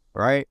trainer,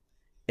 right?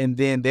 And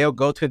then they'll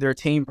go to their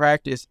team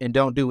practice and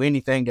don't do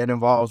anything that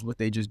involves what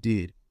they just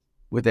did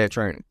with that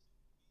training.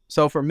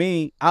 So for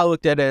me, I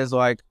looked at it as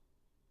like,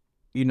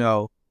 you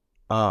know,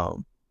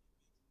 um,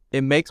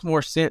 it makes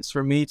more sense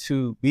for me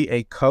to be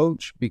a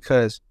coach,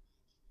 because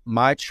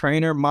my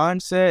trainer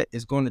mindset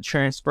is going to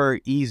transfer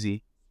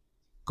easy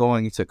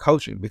going into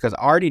coaching, because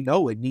I already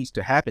know what needs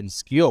to happen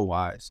skill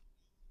wise.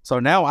 So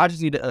now I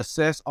just need to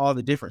assess all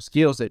the different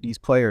skills that these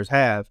players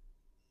have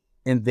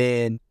and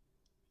then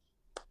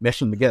mesh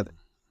them together.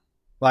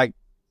 Like,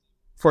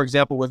 for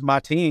example, with my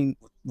team,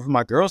 with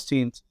my girls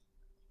teams,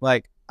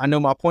 like, I know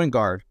my point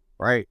guard,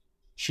 right?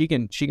 She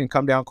can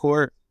come down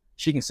court,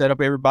 she can set up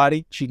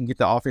everybody, she can get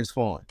the offense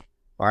flowing.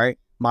 All right.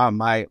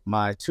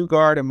 My two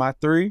guard and my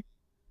three,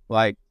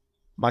 like,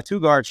 my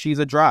two guard, she's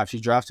a drive. She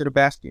drives to the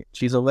basket.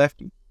 She's a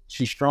lefty.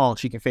 She's strong.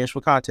 She can finish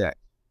with contact.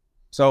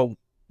 So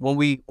when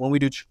we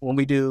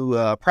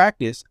do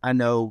practice, I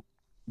know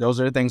those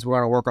are the things we're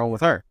going to work on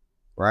with her,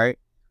 right?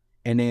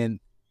 And then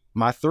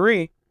my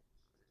three,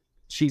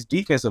 she's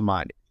defensive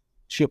minded.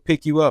 She'll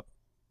pick you up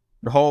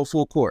the whole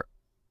full court,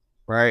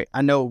 right?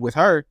 I know with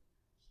her,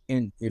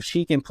 and if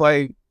she can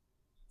play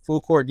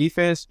full court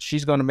defense,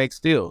 she's going to make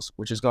steals,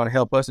 which is going to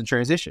help us in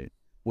transition,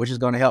 which is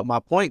going to help my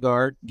point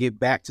guard get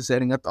back to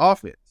setting up the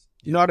offense.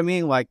 You know what I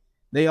mean? Like,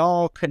 they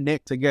all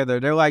connect together.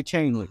 They're like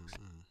chain links.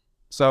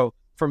 So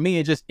for me,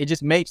 it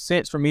just made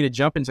sense for me to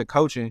jump into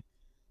coaching,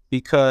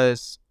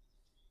 because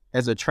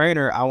as a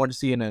trainer, I want to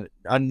see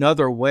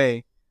another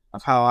way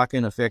of how I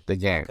can affect the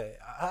game. Okay,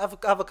 I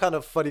have a kind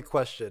of funny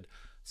question.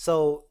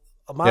 So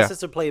my Yeah.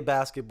 sister played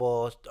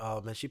basketball,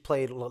 and she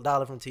played a lot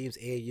of different teams,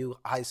 AAU,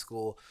 high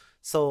school.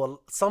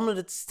 So some of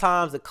the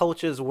times the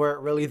coaches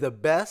weren't really the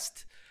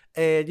best,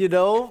 and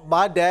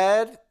my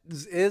dad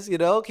is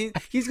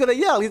he's gonna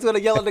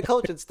yell at the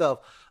coach and stuff.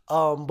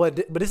 But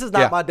this is not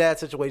Yeah. my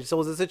dad's situation. So it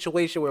was a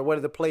situation where one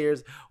of the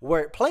players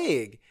weren't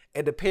playing,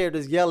 and the parent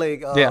is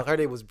yelling. Yeah. Her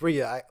name was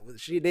Bria.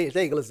 They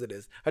ain't listen to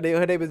this. Her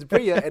name is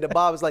Bria, and the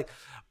mom is like,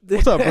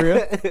 What's up,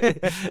 Bria?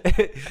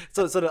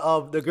 so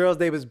the girl's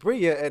name is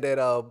Bria, and then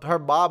her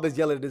mom is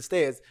yelling in the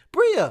stands,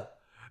 Bria,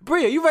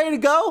 you ready to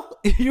go?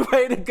 You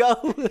ready to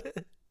go?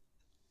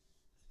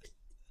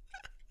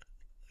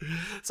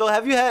 So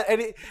have you had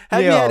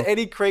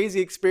any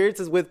crazy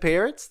experiences with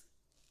parents?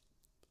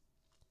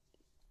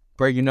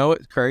 Bro, you know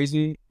what's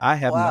crazy? I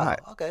have Wow.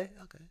 not. Okay.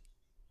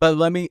 But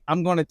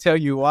I'm going to tell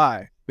you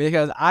why.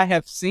 Because I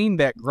have seen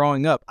that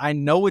growing up. I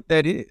know what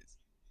that is.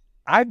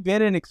 I've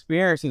been in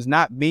experiences,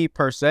 not me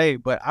per se,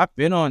 but I've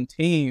been on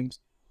teams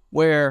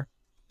where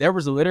there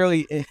was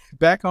literally,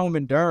 back home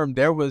in Durham,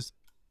 there was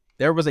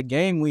a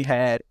game we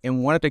had,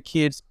 and one of the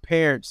kids'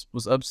 parents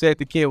was upset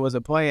the kid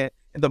wasn't playing,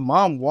 and the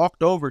mom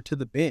walked over to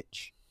the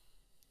bench,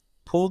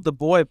 pulled the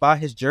boy by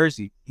his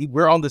jersey.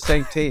 We're on the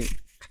same team.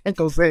 I ain't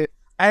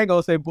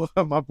gonna say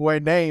my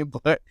boy's name,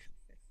 but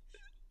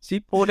she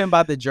pulled him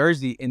by the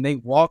jersey, and they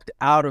walked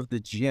out of the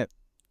gym.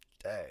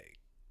 Dang.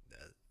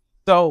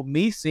 So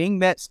me seeing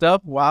that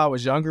stuff while I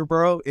was younger,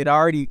 bro, it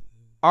already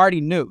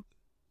knew.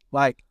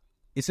 Like,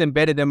 it's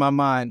embedded in my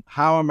mind.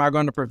 How am I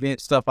going to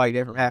prevent stuff like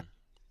that from happening?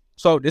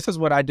 So this is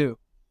what I do.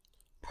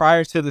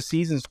 Prior to the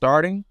season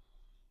starting,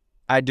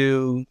 I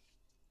do,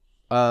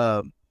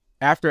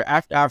 after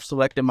I've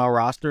selected my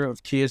roster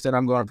of kids that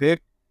I'm going to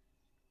pick,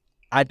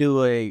 I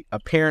do a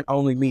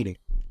parent-only meeting.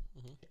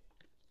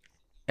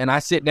 And I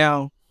sit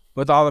down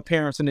with all the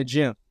parents in the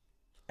gym,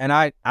 and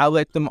I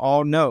let them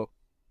all know,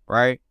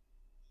 right?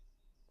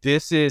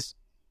 This is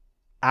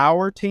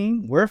our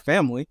team. We're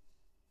family.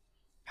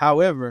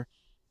 However,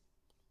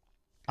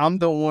 I'm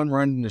the one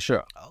running the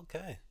show.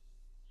 Okay.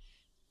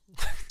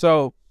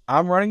 So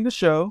I'm running the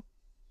show.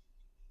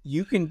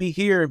 You can be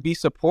here and be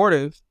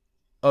supportive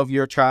of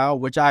your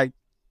child, which I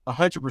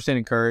 100%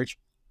 encourage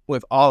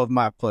with all of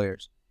my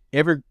players.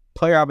 Every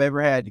player I've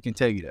ever had can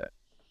tell you that,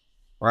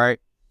 right?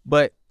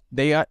 But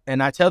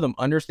and I tell them,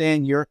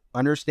 understand your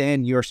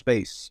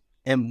space.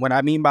 And what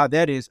I mean by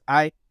that is,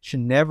 I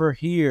should never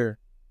hear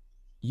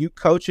you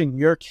coaching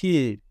your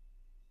kid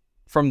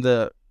from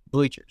the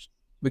bleachers,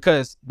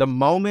 because the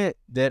moment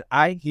that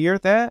I hear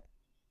that,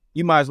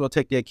 you might as well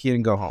take that kid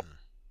and go home.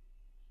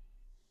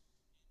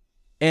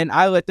 And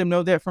I let them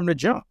know that from the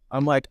jump.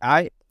 I'm like,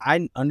 I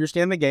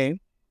understand the game.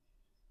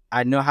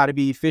 I know how to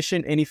be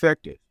efficient and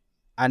effective.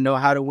 I know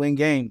how to win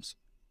games.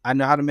 I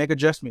know how to make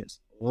adjustments.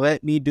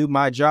 Let me do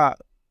my job.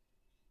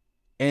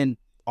 And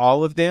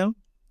all of them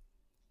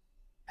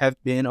have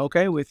been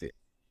okay with it.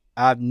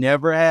 I've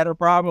never had a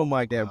problem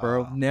like that,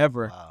 bro.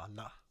 Never.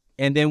 No.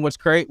 And then what's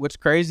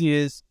crazy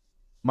is,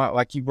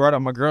 like you brought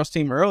up my girls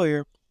team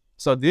earlier.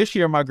 So this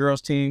year, my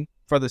girls team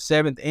for the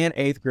 7th and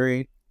 8th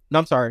grade. No,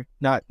 I'm sorry,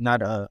 not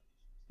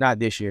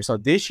this year. So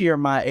this year,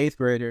 my 8th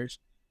graders,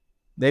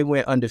 they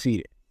went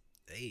undefeated.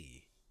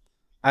 Hey.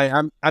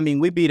 I mean,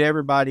 we beat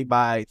everybody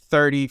by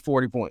 30,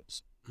 40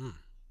 points.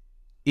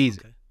 Easy.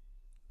 Okay.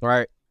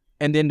 Right?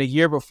 And then the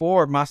year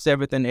before, my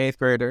 7th and 8th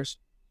graders,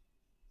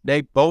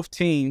 both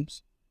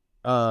teams,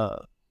 my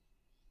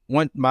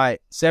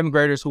 7th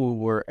graders who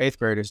were 8th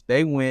graders,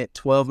 they went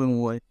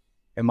 12-1,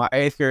 and my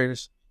 8th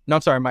graders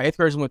went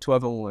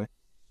 12-1,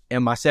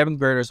 and my 7th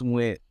graders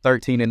went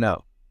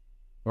 13-0.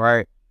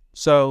 Right?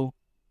 So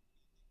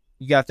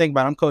you got to think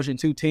about it. I'm coaching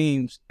 2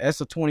 teams. That's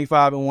a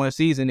 25-1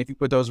 season if you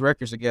put those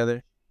records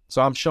together.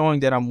 So I'm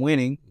showing that I'm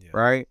winning,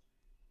 right?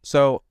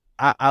 So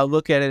I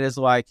look at it as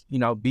like,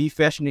 be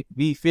efficient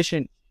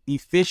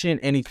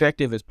and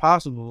effective as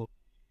possible,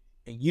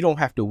 and you don't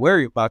have to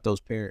worry about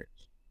those parents.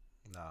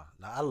 No,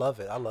 I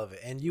love it.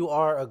 And you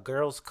are a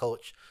girls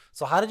coach.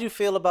 So how did you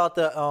feel about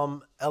the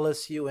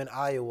LSU in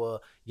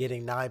Iowa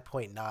getting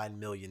 9.9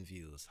 million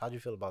views? How did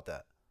you feel about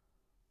that?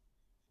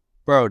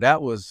 Bro,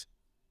 that was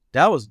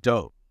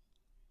dope.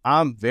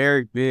 I'm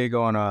very big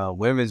on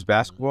women's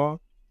basketball,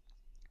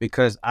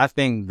 because I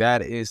think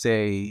that is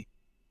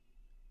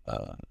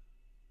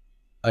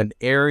an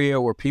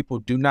area where people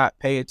do not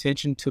pay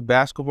attention to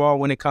basketball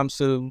when it comes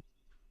to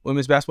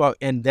women's basketball,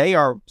 and they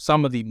are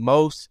some of the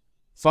most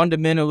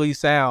fundamentally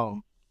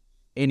sound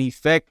and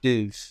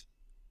effective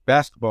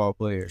basketball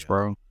players,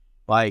 bro.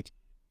 Like,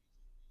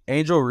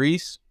 Angel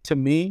Reese, to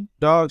me,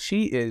 dog,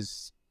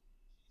 she's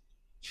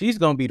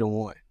gonna be the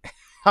one.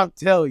 I'm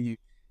telling you,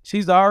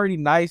 she's already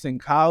nice in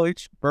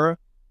college, bro.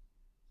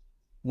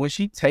 when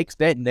she takes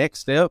that next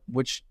step,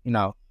 which,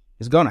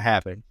 is going to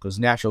happen because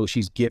naturally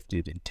she's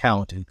gifted and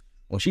talented.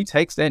 When she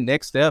takes that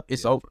next step,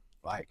 it's over.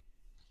 Like,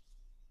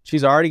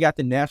 she's already got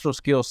the natural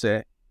skill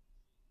set.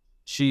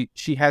 She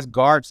has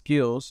guard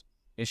skills,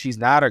 and she's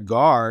not a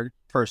guard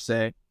per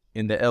se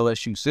in the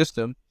LSU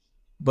system,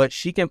 but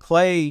she can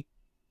play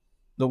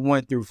the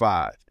 1 through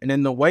 5. And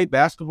then the way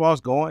basketball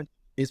is going,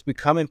 it's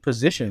becoming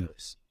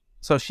positionless.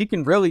 So she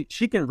can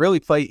really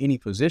play any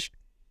position.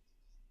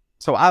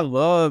 So I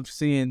loved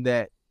seeing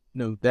that,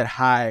 that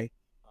high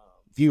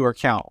viewer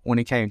count when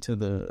it came to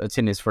the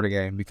attendance for the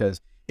game, because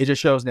it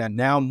just shows that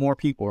now more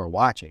people are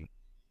watching.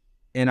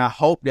 And I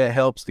hope that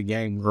helps the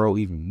game grow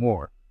even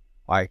more.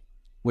 Like,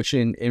 which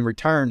in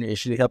return, it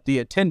should help the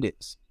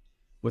attendance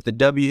with the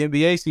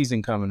WNBA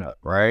season coming up,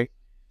 right?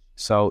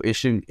 So it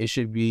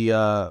should be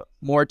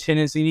more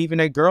attendance than even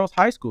at girls'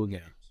 high school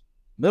games,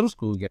 middle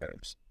school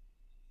games,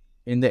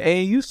 in the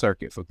AAU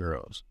circuit for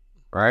girls,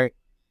 right?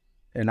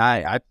 And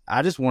I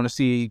just want to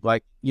see,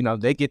 like,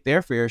 they get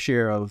their fair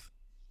share of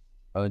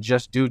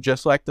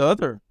just like the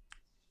other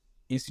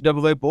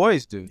NCAA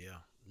boys do. Yeah.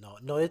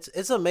 No,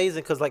 it's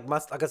amazing because like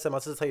I said, my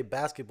sister played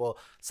basketball,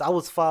 so I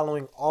was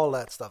following all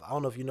that stuff. I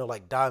don't know if you know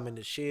like Diamond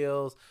the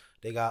Shields.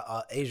 They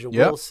got Asia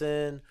Yep.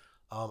 Wilson.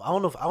 I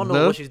don't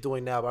know what she's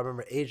doing now, but I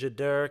remember Asia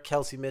Durr,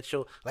 Kelsey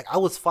Mitchell. Like I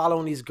was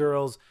following these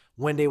girls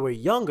when they were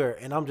younger,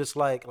 and I'm just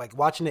like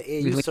watching the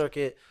AAU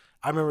circuit.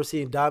 I remember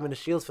seeing Diamond the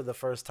Shields for the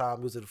first time.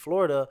 It was in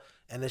Florida,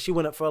 and then she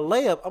went up for a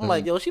layup. I'm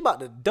like, yo, she about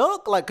to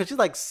dunk, like, cause she's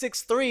like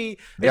 6'3",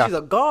 and she's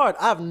a guard.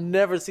 I've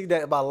never seen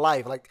that in my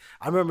life. Like,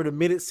 I remember the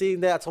minute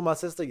seeing that, I told my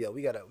sister, yo,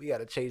 we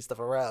gotta change stuff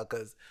around,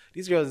 cause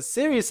these girls are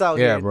serious out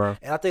here. Bro.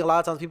 And I think a lot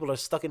of times people are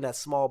stuck in that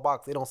small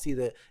box. They don't see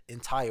the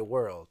entire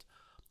world.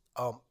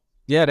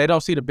 They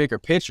don't see the bigger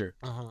picture.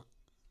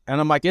 And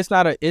I'm like, it's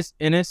not.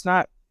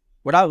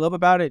 What I love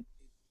about it,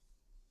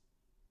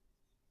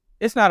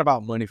 it's not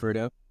about money for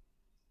them.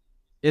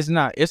 It's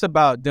not. It's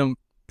about them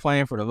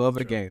playing for the love of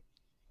the game.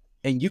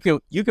 And you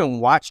can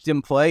watch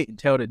them play and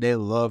tell that they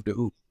love the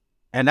hoop.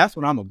 And that's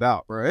what I'm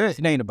about, bro.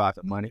 It ain't about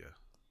the money.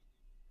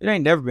 It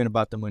ain't never been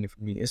about the money for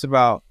me. It's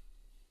about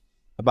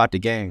the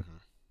game,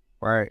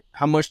 right?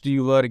 How much do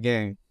you love the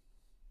game?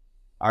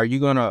 Are you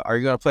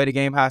gonna play the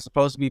game how it's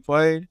supposed to be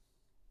played?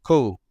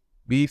 Cool.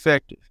 Be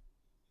effective.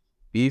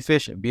 Be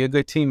efficient. Be a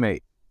good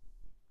teammate.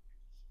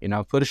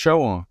 Put a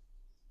show on.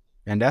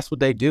 And that's what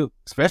they do,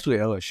 especially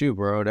at LSU,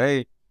 bro.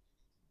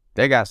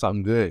 They got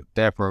something good with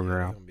that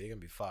program. They're gonna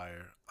be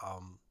fire.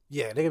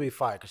 They're gonna be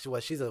fire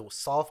because she's a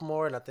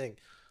sophomore, and I think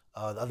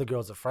the other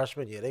girl's a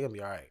freshman. Yeah, they're gonna be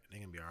all right.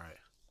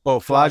 Oh,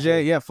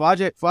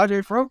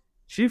 Flage,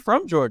 she's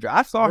from Georgia.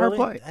 I saw her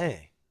play.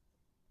 Dang.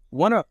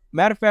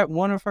 Matter of fact,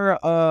 one of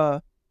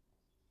her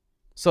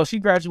so she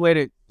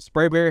graduated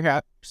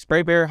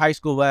Sprayberry High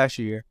School last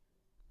year.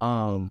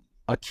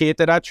 A kid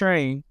that I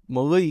trained,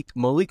 Malik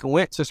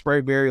went to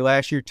Sprayberry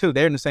last year too.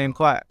 They're in the same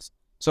class.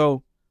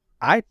 So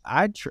I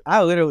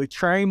literally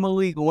trained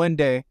Malik one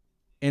day,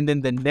 and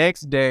then the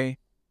next day,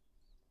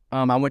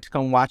 I went to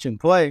come watch him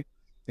play,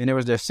 and it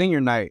was their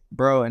senior night,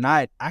 bro. And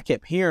I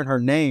kept hearing her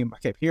name.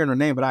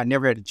 But I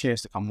never had the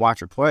chance to come watch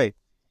her play.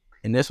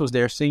 And this was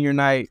their senior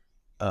night,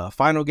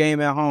 final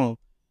game at home,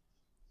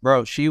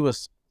 bro. She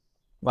was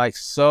like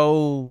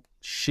so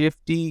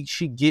shifty.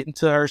 She get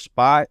into her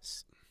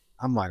spots.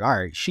 I'm like, all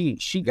right,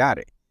 she got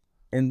it.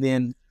 And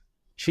then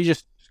she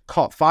just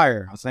caught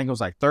fire. I think it was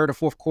like third or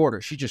fourth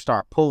quarter. She just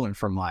started pulling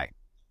from like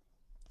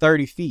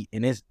 30 feet,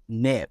 and it's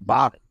net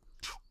bottom.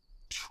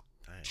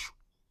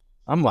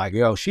 I'm like,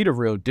 yo, she the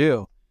real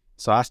deal.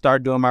 So I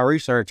started doing my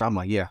research. I'm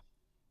like, yeah,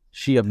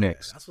 she up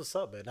next. That's what's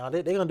up, man. Now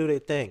they're gonna do their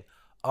thing.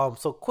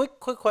 So quick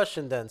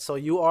question then. So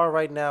you are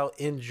right now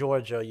in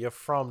Georgia. You're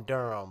from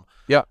Durham.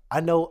 Yeah. I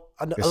know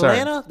Yes,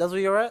 Atlanta. sir. That's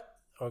where you're at,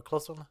 or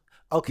close to.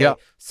 Okay. Yep.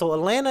 So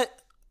Atlanta.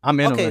 I'm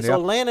in Okay, Atlanta. so Yep.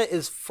 Atlanta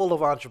is full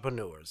of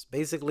entrepreneurs.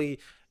 Basically,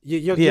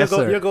 you're Yes,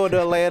 sir. going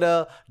to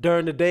Atlanta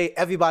during the day.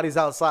 Everybody's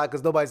outside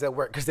because nobody's at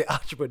work because they're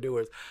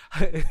entrepreneurs.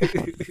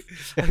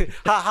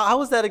 How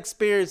was that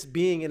experience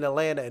being in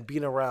Atlanta and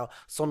being around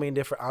so many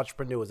different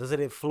entrepreneurs? Does it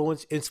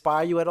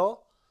inspire you at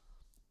all?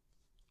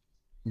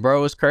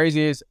 Bro, what's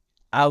crazy is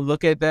I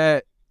look at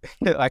that,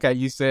 like how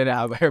you said,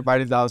 how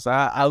everybody's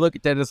outside. I look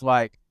at that as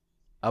like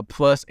a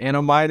plus and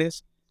a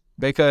minus,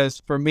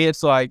 because for me,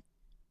 it's like,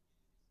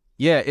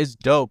 yeah, it's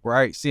dope,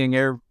 right? Seeing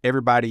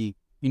everybody,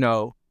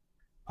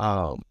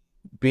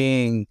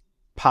 being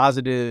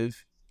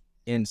positive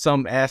in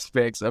some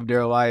aspects of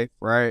their life,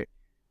 right?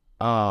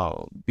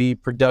 Be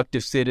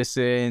productive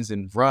citizens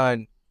and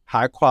run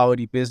high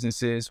quality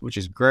businesses, which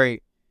is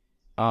great.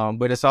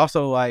 But it's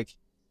also like,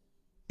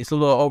 it's a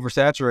little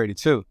oversaturated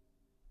too,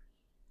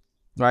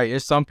 right?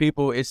 It's some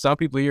people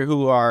here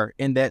who are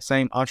in that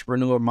same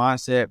entrepreneurial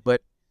mindset,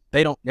 but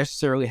they don't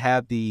necessarily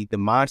have the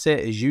mindset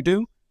as you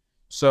do.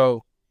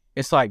 So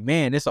it's like,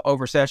 man, it's an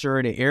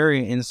oversaturated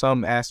area in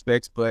some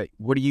aspects, but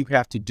what do you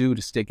have to do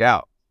to stick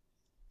out?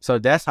 So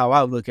that's how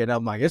I look at it.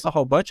 I'm like, it's a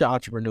whole bunch of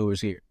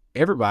entrepreneurs here.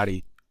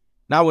 Everybody,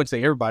 now I wouldn't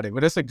say everybody,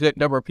 but it's a good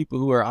number of people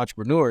who are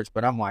entrepreneurs.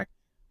 But I'm like,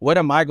 what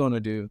am I going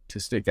to do to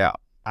stick out?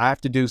 I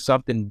have to do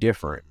something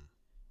different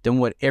than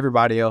what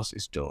everybody else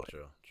is doing.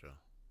 True, true.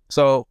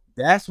 So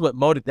that's what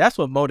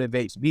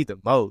motivates me the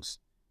most,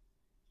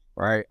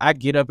 right? I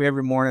get up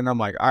every morning. I'm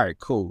like, all right,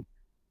 cool.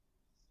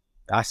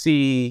 I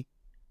see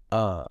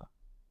uh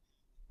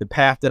the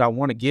path that I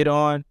want to get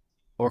on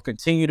or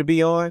continue to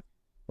be on,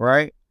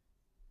 right?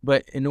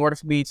 But in order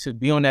for me to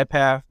be on that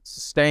path,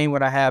 sustain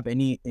what I have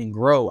and eat and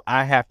grow,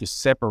 I have to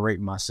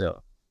separate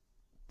myself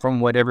from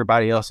what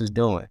everybody else is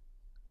doing.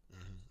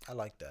 I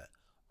like that.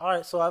 All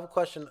right, so I have a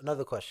question,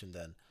 another question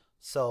then.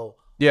 So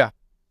Yeah,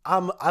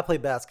 I play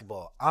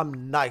basketball.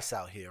 I'm nice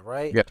out here,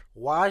 right? yeah,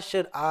 Why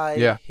should I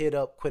yeah. hit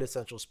up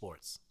Quintessential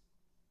Sports?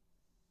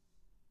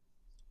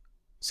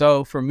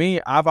 So for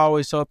me, I've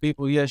always told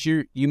people, yes,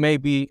 you may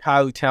be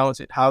highly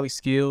talented, highly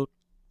skilled,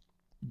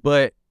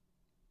 but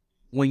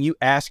when you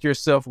ask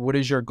yourself what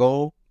is your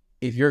goal,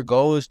 if your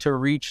goal is to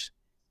reach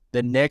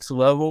the next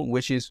level,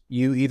 which is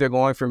you either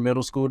going from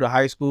middle school to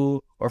high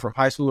school or from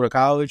high school to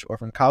college or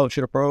from college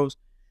to the pros,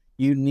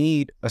 you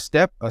need a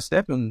step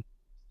to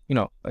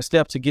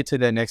get to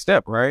that next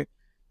step, right?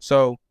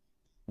 So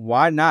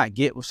why not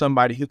get with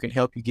somebody who can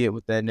help you get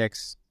with that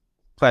next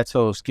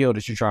plateau of skill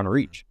that you're trying to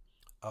reach?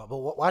 But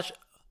why?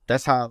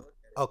 That's how.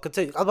 Oh,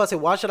 continue. I was about to say,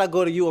 why should I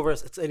go to you over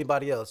to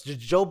anybody else?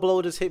 Joe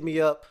Blow just hit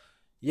me up.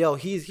 Yo,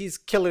 he's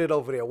killing it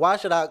over there. Why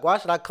should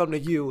I come to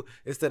you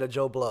instead of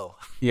Joe Blow?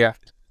 Yeah,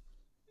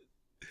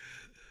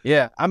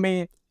 yeah. I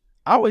mean,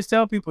 I always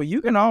tell people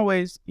you can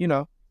always,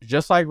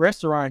 just like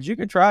restaurants, you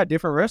can try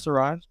different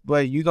restaurants,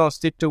 but you gonna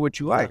stick to what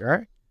you Yeah. like,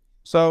 right?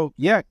 So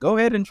yeah, go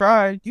ahead and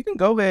try. You can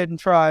go ahead and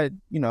try,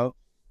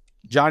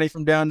 Johnny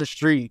from down the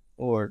street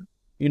or,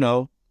 you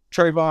know,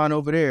 Trayvon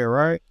over there,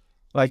 right?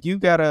 Like you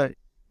gotta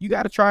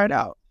try it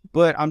out.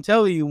 But I'm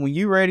telling you, when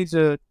you're ready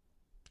to,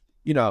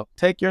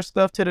 take your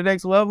stuff to the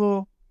next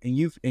level and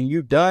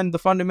you've done the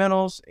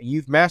fundamentals and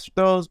you've mastered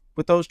those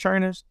with those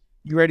trainers,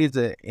 you ready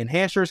to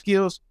enhance your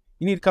skills,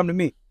 you need to come to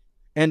me.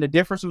 And the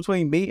difference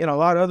between me and a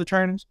lot of other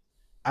trainers,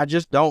 I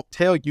just don't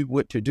tell you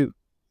what to do.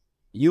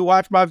 You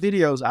watch my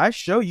videos, I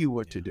show you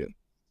what to do.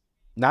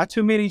 Not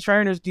too many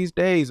trainers these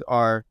days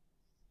are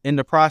in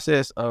the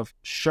process of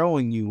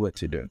showing you what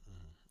to do.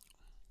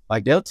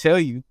 Like they'll tell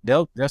you,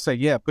 they'll say,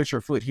 yeah, put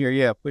your foot here,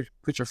 yeah,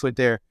 put your foot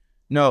there.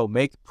 No,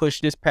 push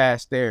this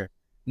pass there.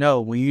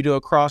 No, when you do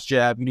a cross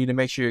jab, you need to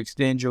make sure you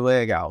extend your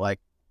leg out. Like,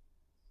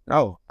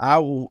 no, I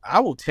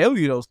will tell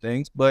you those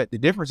things, but the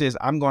difference is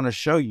I'm gonna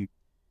show you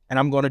and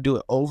I'm gonna do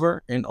it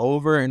over and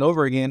over and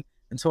over again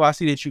until I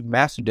see that you've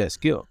mastered that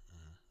skill.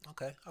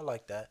 Okay, I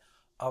like that.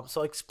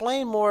 So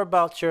explain more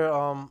about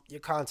your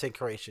content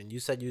creation. You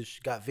said you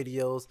got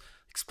videos.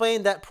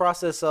 Explain that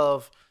process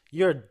of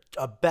you're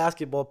a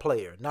basketball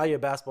player. Now you're a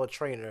basketball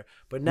trainer,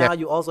 but Yeah, now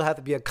you also have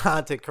to be a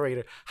content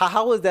creator.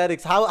 How is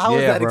that? How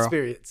is yeah, that bro.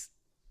 experience?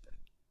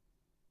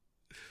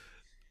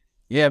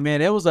 Yeah,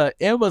 man, it was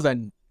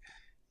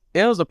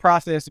a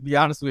process to be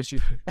honest with you.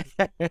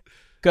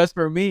 Because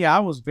for me, I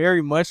was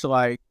very much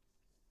like,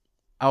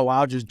 oh,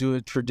 I'll just do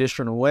it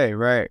traditional way,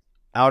 right?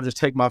 I'll just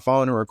take my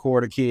phone and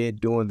record a kid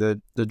doing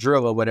the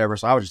drill or whatever.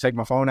 So I would just take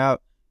my phone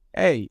out.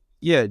 Hey,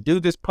 yeah, do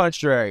this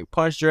punch drag,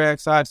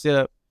 side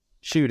step,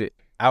 shoot it.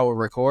 I would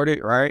record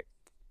it, right?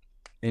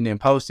 And then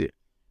post it.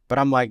 But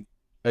I'm like,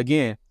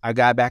 again, I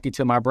got back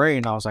into my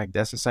brain. I was like,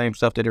 that's the same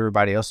stuff that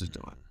everybody else is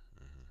doing.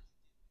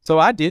 So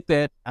I did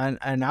that, and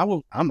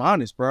I'm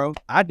honest, bro.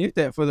 I did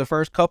that for the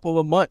first couple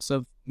of months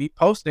of me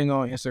posting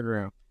on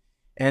Instagram,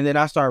 and then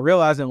I started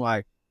realizing,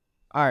 like,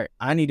 all right,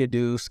 I need to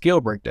do skill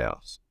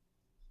breakdowns.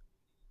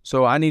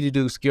 So I need to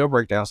do skill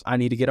breakdowns. I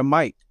need to get a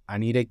mic. I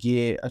need to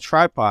get a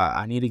tripod.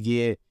 I need to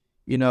get,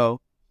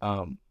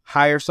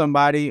 hire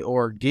somebody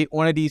or get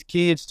one of these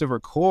kids to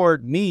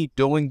record me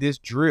doing this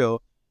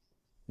drill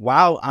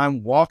while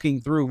I'm walking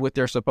through what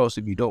they're supposed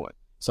to be doing.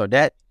 So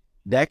that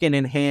can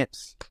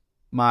enhance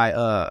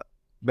my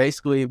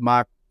basically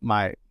my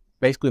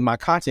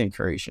content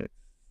creation.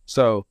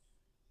 So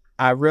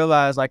I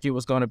realized like it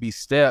was going to be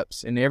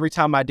steps, and every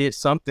time I did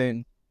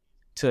something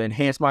to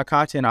enhance my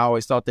content, I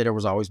always thought that there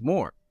was always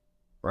more,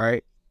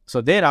 right?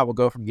 So then I would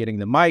go from getting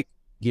the mic,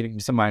 getting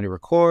somebody to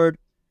record.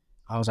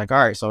 I was like, all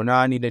right, so now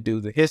I need to do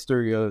the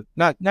history of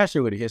not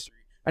sure what the history.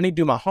 I need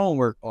to do my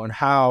homework on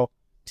how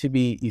to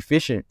be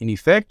efficient and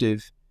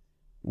effective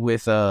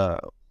with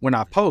when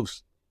I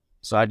post.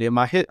 So I did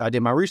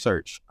my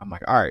research. I'm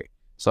like, all right,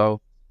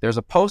 so there's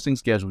a posting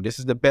schedule. This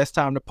is the best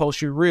time to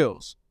post your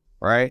reels,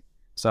 right?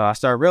 So I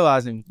started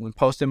realizing when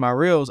posting my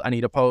reels, I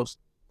need to post,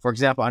 for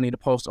example, I need to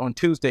post on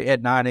Tuesday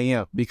at 9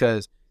 a.m.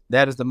 because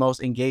that is the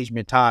most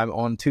engagement time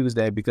on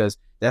Tuesday because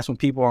that's when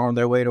people are on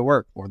their way to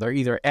work or they're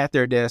either at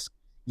their desk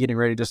getting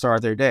ready to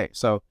start their day.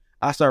 So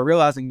I started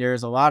realizing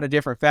there's a lot of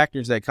different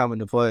factors that come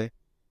into play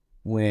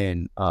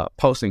when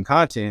posting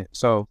content.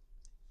 So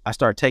I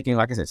started taking,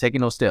 like I said, taking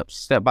those steps,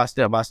 step by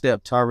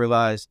step till I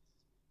realized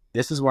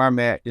this is where I'm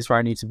at. This is where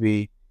I need to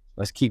be.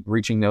 let's keep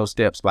reaching those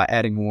steps by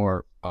adding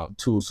more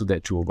tools to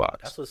that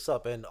toolbox. That's what's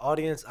up. And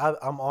audience,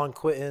 I'm on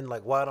Quinten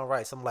like wide on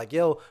right. So I'm like,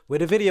 yo, where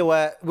the video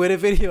at? Where the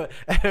video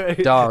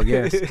at? Dog,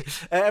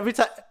 yes. Every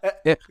time.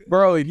 Yeah,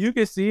 bro, if you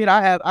can see it,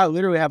 I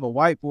literally have a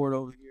whiteboard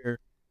over here.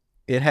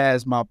 It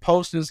has my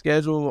posting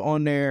schedule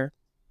on there,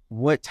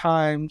 what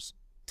times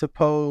to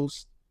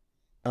post.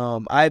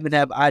 I even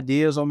have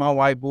ideas on my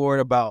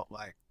whiteboard about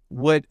like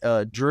what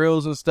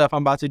drills and stuff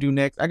I'm about to do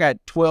next. I got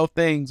 12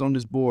 things on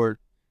this board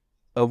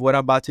of what I'm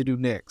about to do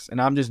next. And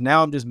I'm just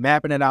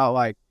mapping it out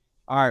like,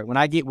 all right, when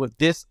I get with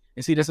this,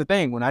 and see, that's the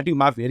thing. When I do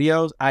my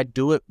videos, I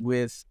do it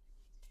with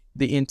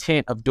the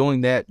intent of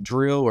doing that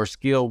drill or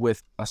skill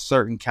with a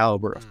certain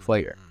caliber of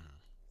player.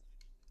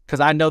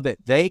 Because I know that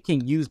they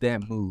can use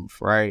that move,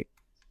 right?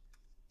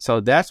 So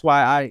that's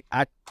why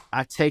I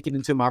take it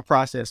into my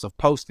process of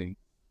posting.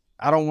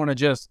 I don't want to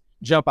just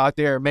jump out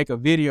there and make a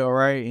video,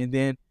 right? And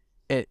then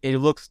it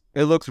looks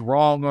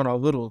wrong on a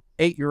little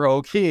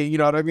 8-year-old kid. You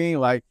know what I mean?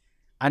 Like,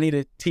 I need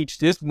to teach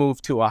this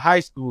move to a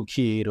high school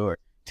kid, or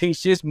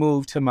teach this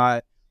move to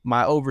my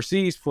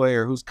overseas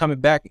player who's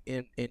coming back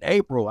in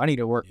April. I need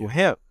to work with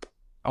him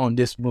on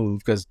this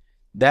move, because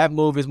that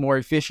move is more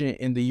efficient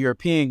in the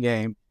European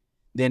game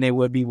than it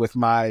would be with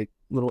my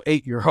little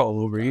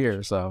 8-year-old over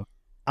here. So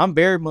I'm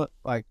very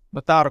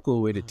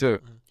methodical with it too.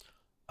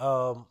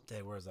 Dang,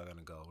 where's I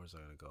gonna go? Hold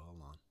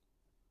on.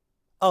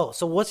 Oh,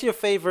 so what's your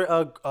favorite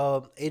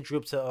age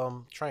group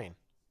to train?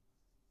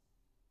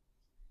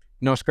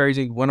 You know, it's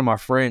crazy. One of my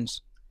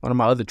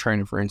other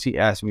training friends, he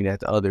asked me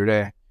that the other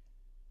day.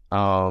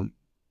 And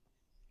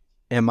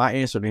my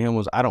answer to him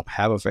was, I don't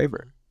have a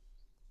favorite.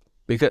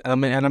 Because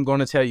and I'm going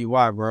to tell you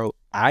why, bro.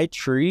 I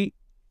treat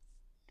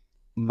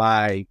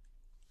my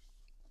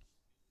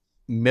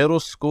middle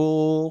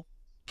school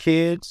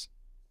kids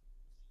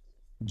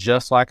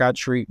just like I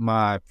treat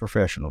my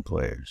professional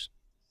players.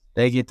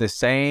 They get the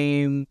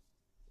same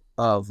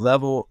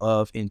level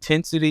of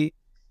intensity.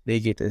 They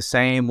get the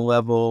same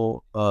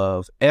level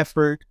of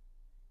effort,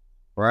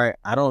 right?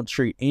 I don't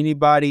treat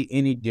anybody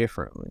any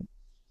differently.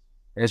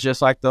 It's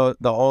just like the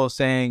old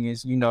saying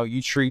is, you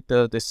treat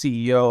the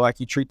CEO like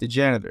you treat the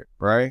janitor,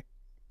 right?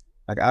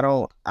 Like, I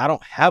don't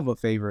have a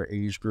favorite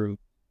age group.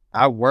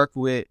 I work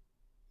with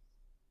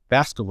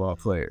basketball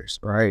players,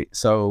 right?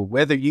 So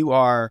whether you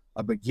are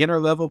a beginner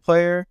level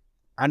player,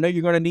 I know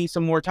you're going to need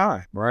some more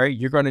time, right?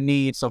 You're going to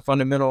need some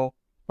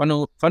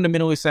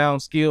fundamentally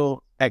sound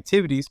skill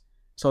activities.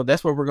 So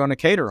that's what we're going to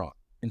cater on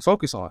and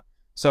focus on.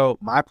 So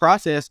my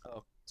process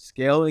of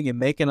scaling and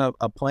making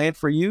a plan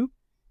for you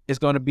is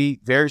going to be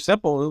very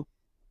simple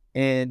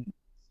and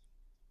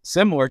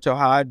similar to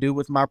how I do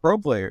with my pro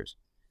players.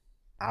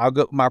 I'll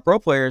go with my pro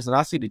players and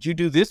I see that you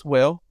do this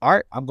well. All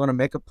right, I'm going to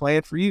make a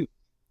plan for you.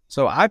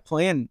 So I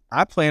plan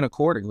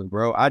accordingly,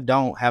 bro. I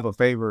don't have a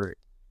favorite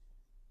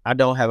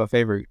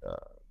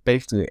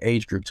basically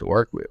age group to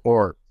work with,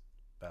 or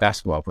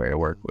basketball player to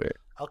work with.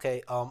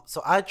 Okay,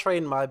 so I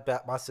trained my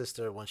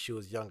sister when she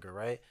was younger,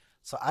 right?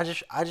 So I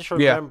just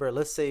Yeah. remember,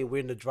 let's say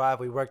we're in the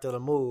drive, we worked on a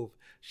move.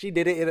 She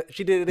did it in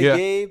a Yeah.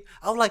 game.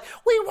 I was like,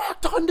 we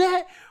worked on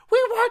that.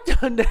 We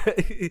worked on that.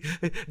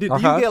 Do you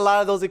get a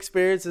lot of those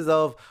experiences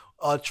of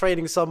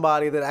training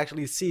somebody that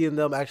actually seeing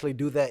them actually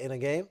do that in a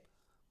game?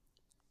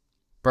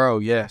 Bro,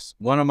 yes.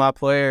 One of my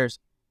players,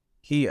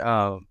 he's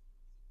a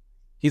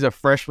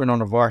freshman on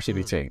the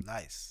varsity team.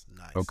 Nice.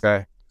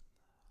 Okay.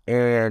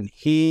 And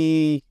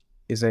he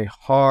is a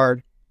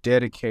hard,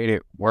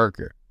 dedicated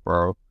worker,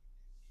 bro.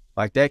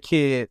 Like, that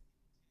kid,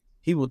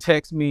 he will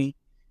text me.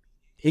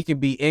 He can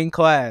be in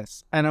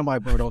class. And I'm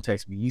like, bro, don't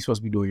text me. You supposed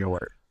to be doing your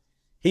work.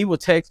 He will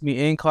text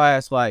me in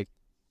class like,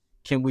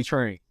 can we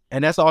train?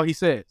 And that's all he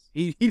says.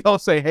 He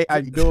don't say, hey, how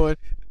you doing?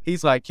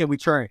 He's like, can we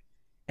train?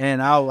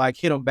 And I'll like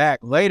hit him back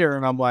later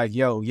and I'm like,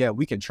 yo, yeah,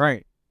 we can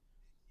train.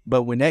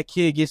 But when that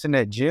kid gets in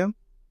that gym,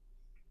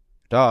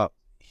 dog,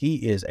 he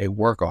is a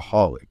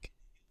workaholic.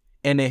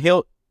 And then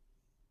he'll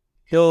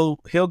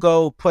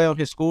go play on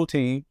his school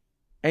team.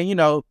 And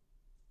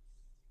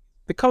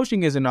the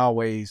coaching isn't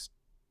always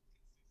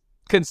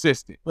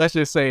consistent. Let's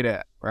just say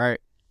that, right?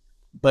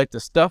 But the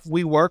stuff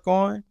we work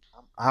on,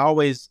 I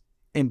always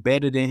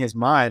embedded in his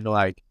mind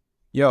like,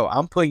 yo,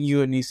 I'm putting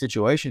you in these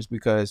situations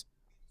because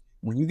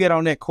when you get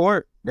on that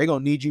court, they're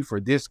going to need you for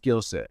this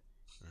skill set,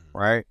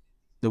 right?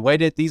 The way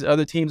that these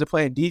other teams are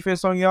playing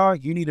defense on y'all,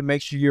 you need to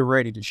make sure you're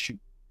ready to shoot,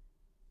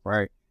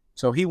 right?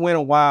 So he went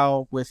a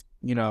while with,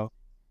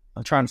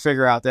 trying to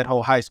figure out that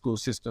whole high school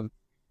system.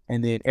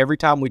 And then every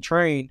time we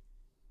trained,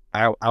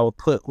 I would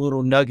put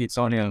little nuggets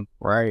on him,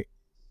 right?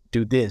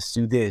 Do this,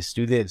 do this,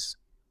 do this.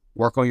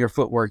 Work on your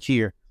footwork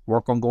here.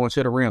 Work on going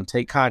to the rim.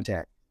 Take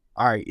contact.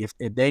 All right, if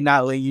they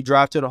not letting you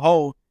drive to the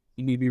hole,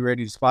 you need to be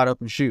ready to spot up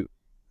and shoot,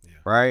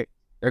 right?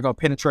 They're going to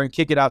penetrate and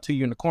kick it out to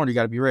you in the corner. You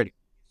got to be ready.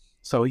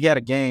 So he had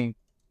a game,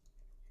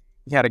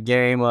 I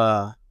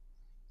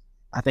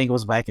think it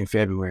was back in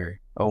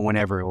February or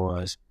whenever it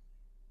was.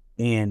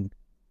 And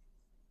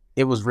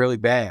it was really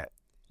bad,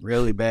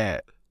 right?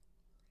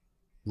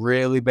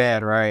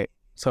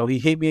 So he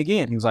hit me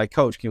again. He was like,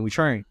 Coach, can we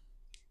train?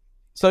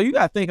 So you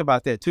got to think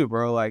about that too,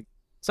 bro. Like,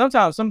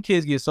 sometimes some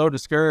kids get so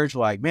discouraged,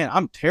 like, man,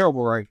 I'm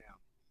terrible right now.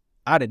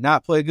 I did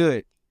not play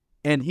good.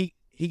 And he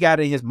got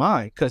in his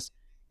mind because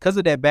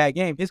of that bad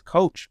game, his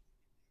coach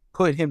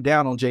put him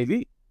down on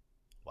JV.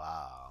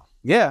 Wow.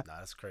 Yeah. Nah,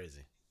 that's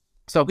crazy.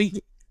 So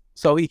he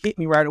hit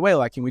me right away,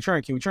 like, can we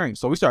train? Can we train?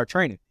 So we started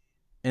training.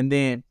 And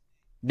then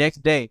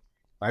next day,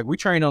 like, we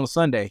trained on a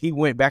Sunday. He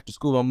went back to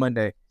school on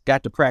Monday,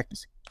 got to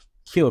practice,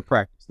 killed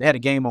practice. They had a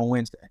game on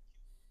Wednesday,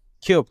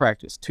 killed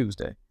practice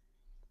Tuesday.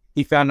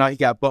 He found out he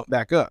got bumped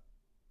back up.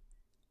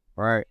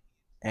 Right.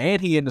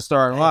 And he in the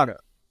starting lineup.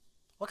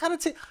 What kind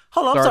of team?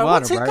 Hold on,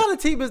 I'm sorry. What kind of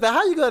team is that?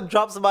 How you gonna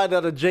drop somebody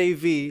out of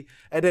JV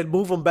and then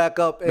move them back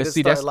up in the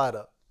starting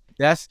lineup?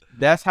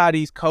 That's how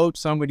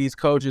some of these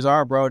coaches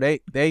are, bro.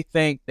 They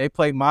think they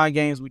play mind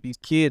games with these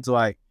kids.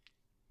 Like,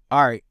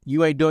 all right,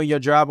 you ain't doing your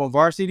job on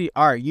varsity.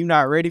 All right, you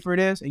not ready for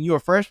this, and you a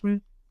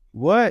freshman.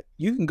 What?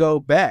 You can go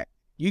back.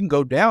 You can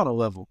go down a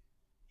level.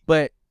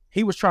 But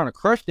he was trying to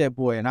crush that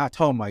boy, and I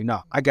told him, like,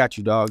 no, I got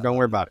you, dog. Don't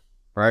worry about it.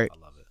 Right? I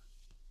love it.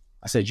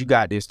 I said, you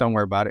got this. Don't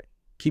worry about it.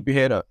 Keep your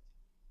head up.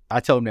 I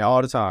tell him that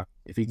all the time.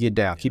 If you get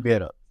down, keep your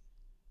head up.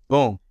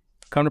 Boom.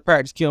 Come to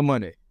practice, kill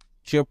Monday.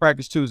 Kill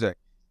practice Tuesday.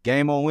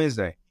 Game on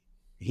Wednesday.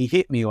 He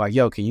hit me like,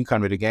 yo, can you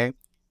come to the game?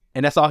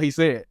 And that's all he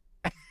said.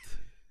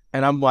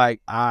 And I'm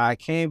like, I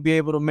can't be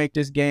able to make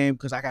this game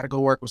because I got to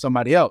go work with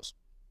somebody else.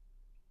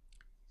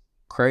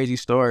 Crazy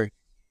story.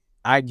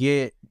 I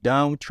get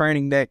done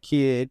training that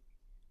kid,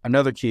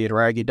 another kid,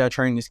 right? I get done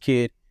training this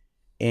kid,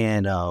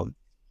 and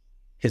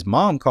his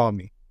mom called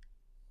me.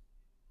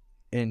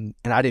 And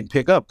I didn't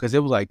pick up because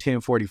it was like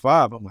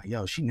 10:45. I'm like,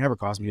 yo, she never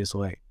calls me this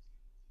late.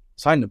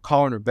 So I ended up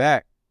calling her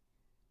back.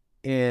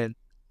 And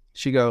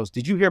she goes,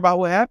 did you hear about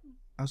what happened?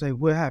 I was like,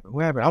 what happened?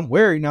 What happened? I'm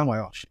worried now. I'm like,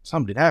 oh, shit,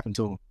 something did happen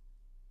to him.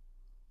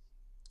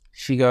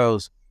 She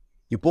goes,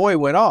 your boy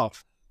went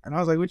off. And I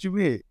was like, what you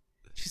mean?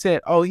 She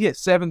said, oh, he hit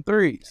 7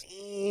 threes.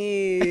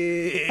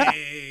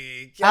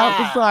 I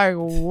was like,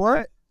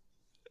 what?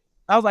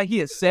 I was like, he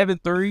hit 7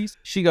 threes.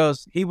 She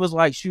goes, he was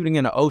like shooting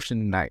in the ocean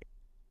tonight.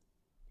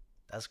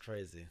 That's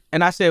crazy.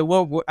 And I said,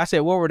 what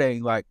were they?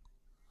 Like,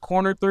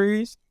 corner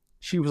threes?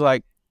 She was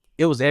like,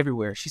 it was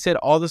everywhere. She said,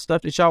 all the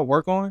stuff that y'all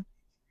work on,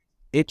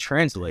 it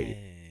translated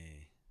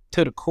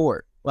to the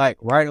court, like,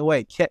 right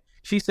away.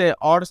 She said,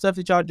 all the stuff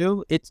that y'all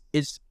do, it's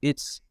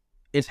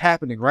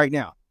happening right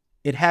now.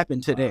 It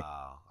happened today.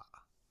 Wow.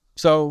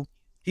 So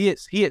he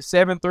hit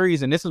 7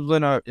 threes, and this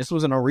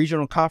was in a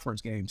regional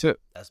conference game too.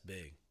 That's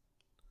big.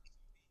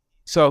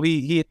 So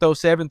he hit those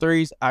 7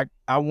 threes. I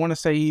want to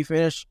say he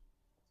finished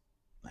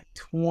like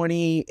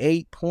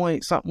 28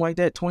 points, something like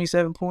that,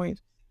 27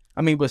 points.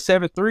 I mean, but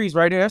 7 threes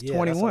right there, that's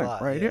 21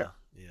 right there.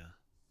 Yeah.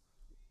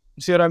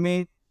 You see what I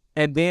mean?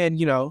 And then,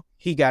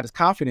 he got his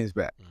confidence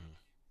back. Mm-hmm.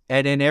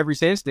 And then ever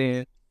since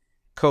then,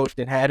 coach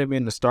that had him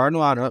in the starting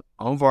lineup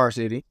on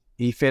varsity,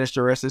 he finished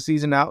the rest of the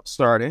season out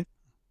starting.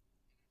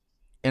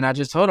 And I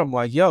just told him,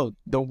 like, yo,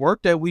 the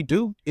work that we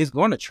do is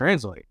going to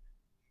translate.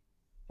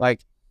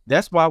 Like,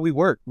 that's why we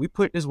work. We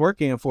put this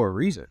work in for a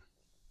reason.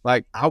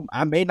 Like,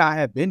 I may not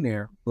have been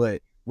there,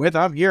 but whether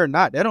I'm here or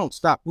not, that don't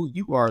stop who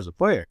you are as a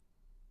player.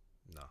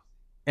 No.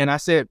 And I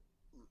said,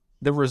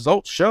 the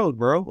results showed,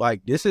 bro.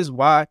 Like, this is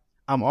why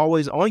I'm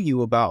always on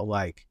you about,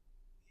 like,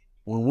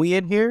 when we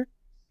in here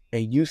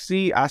and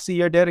I see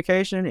your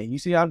dedication and you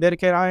see how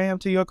dedicated I am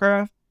to your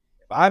craft.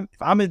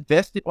 If I'm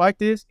invested like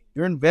this,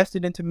 you're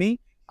invested into me,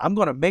 I'm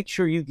going to make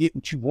sure you get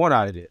what you want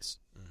out of this.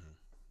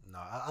 Mm-hmm. No,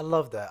 I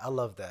love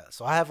that.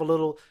 So I have a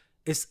little,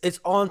 it's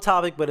on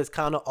topic, but it's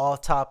kind of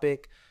off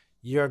topic.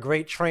 You're a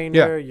great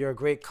trainer. Yeah. You're a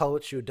great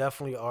coach. You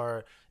definitely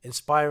are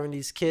inspiring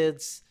these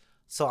kids.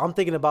 So I'm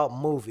thinking about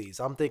movies.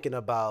 I'm thinking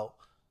about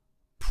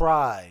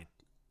Pride,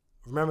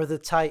 Remember the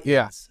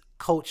Titans,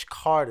 Coach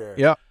Carter.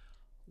 Yeah.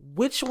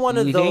 Which one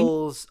of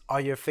those are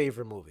your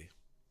favorite movie?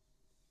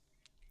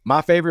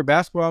 My favorite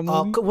basketball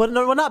movie?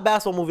 Well, not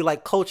basketball movie,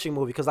 like coaching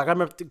movie. Because like I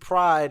remember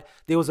Pride,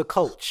 there was a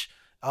coach.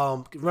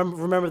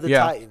 Remember the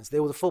Titans?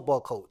 There was a football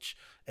coach,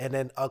 and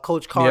then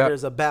Coach Carter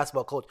is a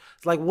basketball coach.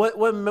 It's like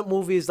what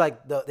movie is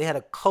like they had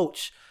a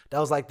coach that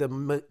was like the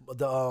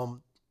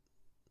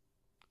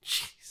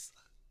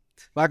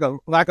like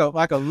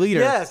a leader.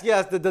 Yes,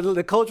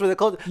 the coach was the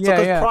coach. Yeah,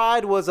 so because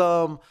Pride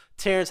was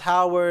Terrence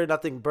Howard, I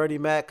think Bernie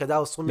Mac, because that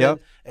was swimming,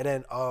 and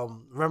then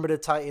Remember the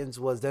Titans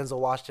was Denzel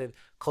Washington,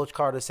 Coach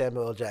Carter,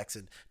 Samuel L.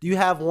 Jackson. Do you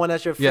have one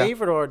that's your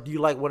favorite, or do you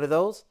like one of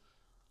those?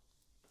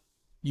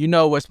 You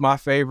know what's my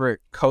favorite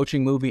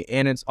coaching movie,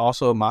 and it's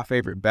also my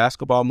favorite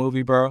basketball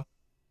movie, bro?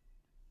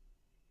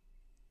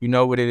 You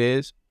know what it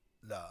is?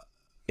 No.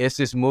 It's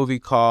this movie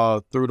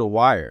called Through the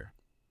Wire.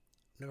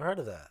 Never heard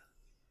of that.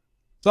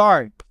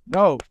 Sorry.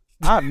 No,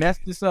 I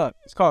messed this up.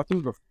 It's called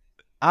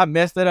I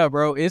messed it up,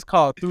 bro. It's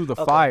called Through the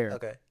Fire.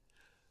 Okay.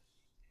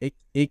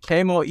 It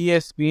came on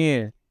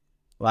ESPN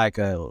like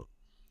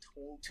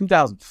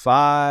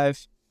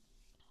 2005,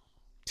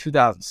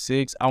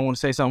 2006. I want to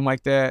say something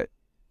like that.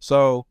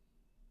 So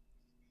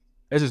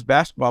there's this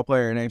basketball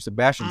player named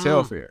Sebastian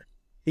Telfair.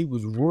 He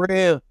was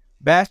real.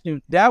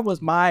 That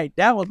was my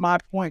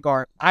point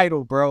guard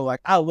idol, bro.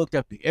 Like, I looked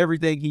up to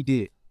everything he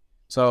did.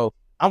 So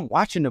I'm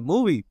watching the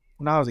movie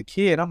when I was a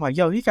kid. I'm like,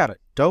 yo, he got a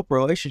dope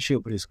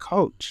relationship with his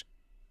coach.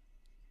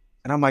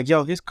 And I'm like,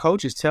 yo, his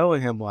coach is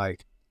telling him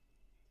like,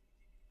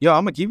 yo,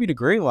 I'm gonna give you the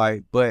green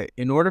light, but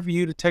in order for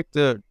you to take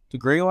the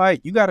green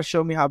light, you got to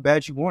show me how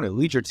bad you want it.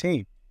 Lead your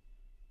team.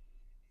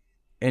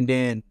 And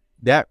then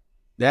that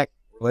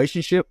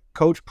relationship,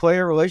 coach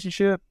player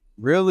relationship,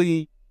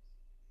 really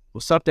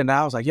was something that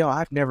I was like, yo,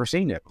 I've never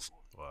seen that before.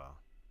 Wow.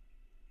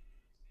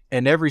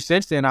 And ever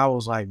since then, I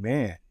was like,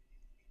 man,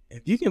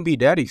 if you can be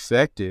that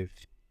effective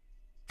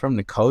from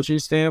the coaching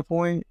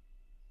standpoint,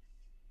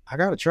 I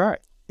gotta try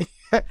it.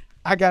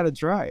 I gotta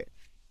try it.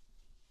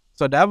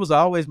 So that was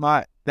always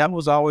my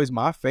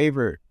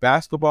favorite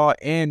basketball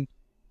and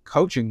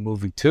coaching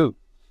movie too.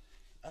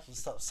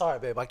 Sorry,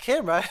 babe. My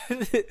camera.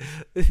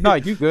 No,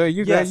 you good,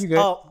 you good, Yes. you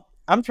good.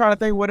 I'm trying to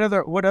think what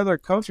other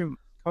coaching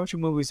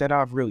movies that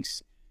I've really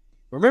seen.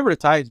 Remember the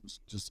Titans was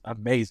just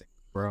amazing,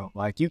 bro.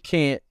 Like you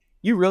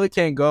really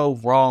can't go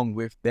wrong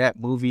with that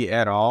movie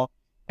at all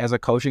as a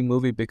coaching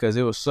movie because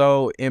it was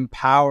so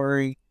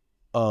empowering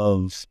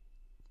of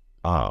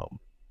um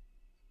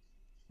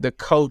the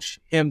coach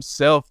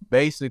himself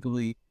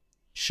basically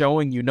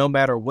showing you no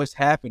matter what's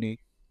happening,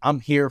 I'm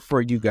here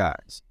for you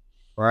guys,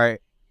 right?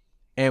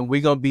 And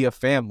we're gonna be a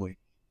family.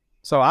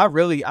 So I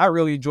really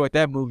enjoyed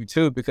that movie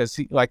too because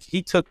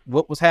he took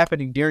what was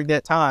happening during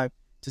that time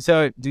to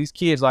tell these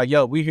kids like,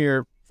 yo, we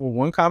here for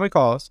one common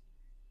cause,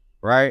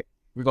 right?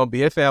 We're gonna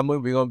be a family,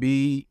 we're gonna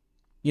be,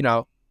 you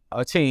know,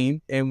 a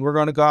team, and we're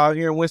gonna go out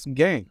here and win some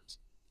games.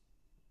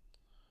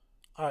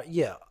 All right.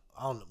 Yeah.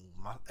 I don't know.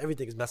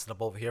 Everything is messing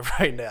up over here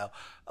right now.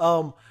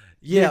 Um.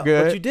 You're Yeah, but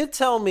good. you did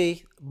tell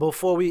me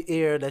before we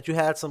aired that you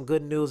had some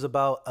good news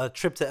about a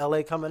trip to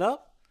LA coming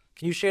up.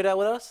 Can you share that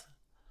with us?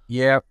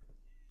 Yeah,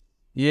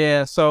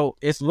 yeah. So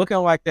it's looking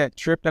like that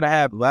trip that I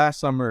had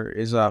last summer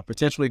is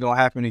potentially gonna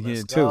happen Let's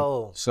again too.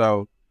 go.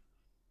 So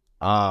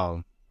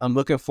I'm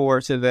looking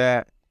forward to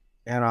that.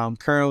 And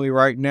currently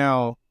right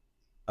now,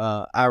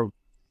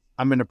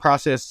 I'm in the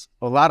process.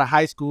 A lot of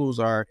high schools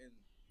are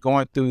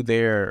going through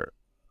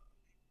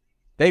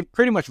they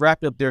pretty much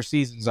wrapped up their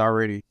seasons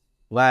already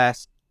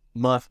last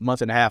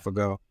month and a half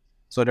ago.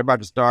 So they're about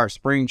to start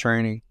spring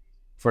training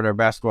for their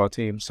basketball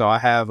team. So I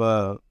have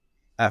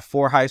at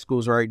 4 high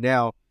schools right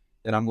now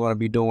that I'm going to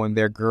be doing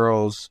their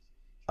girls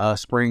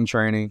spring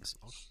trainings.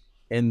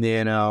 And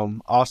then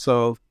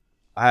also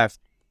I have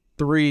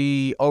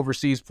 3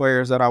 overseas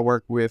players that I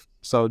work with.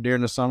 So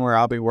during the summer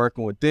I'll be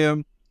working with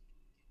them,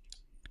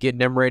 getting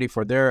them ready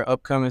for their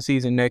upcoming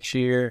season next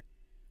year.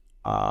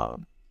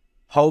 Um,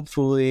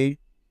 Hopefully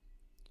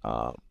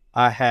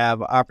I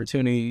have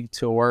opportunity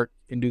to work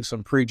and do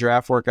some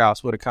pre-draft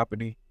workouts with a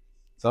company.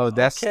 So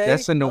that's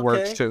Okay. in the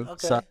works Okay. too.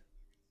 So Okay.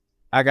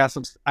 I got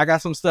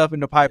some stuff in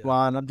the Yeah.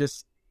 pipeline. I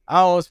don't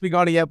want to speak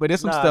on it yet, but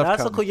there's some Nah, stuff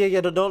that's so coming. cool. Yeah,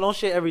 yeah. Don't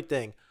share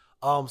everything.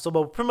 So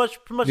but pretty much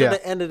at Yeah,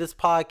 the end of this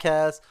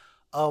podcast,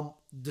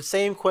 the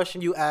same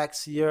question you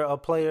ask your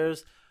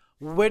players: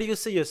 where do you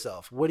see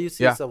yourself? Where do you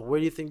see yeah, yourself? Where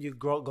do you think you're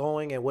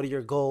going, and what are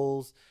your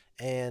goals?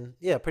 And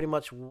yeah, pretty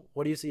much,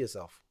 where do you see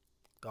yourself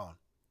going?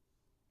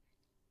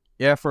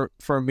 yeah.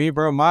 For me,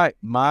 bro,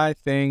 my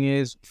thing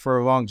is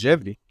for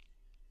longevity.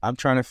 I'm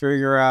trying to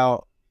figure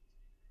out,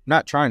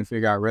 not trying to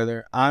figure out,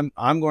 rather, I'm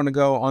going to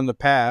go on the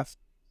path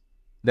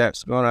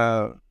that's going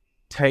to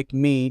take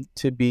me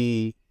to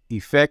be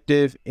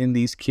effective in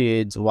these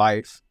kids'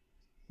 life,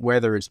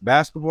 whether it's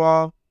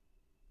basketball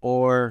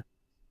or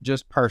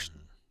just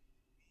personal.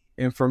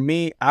 And for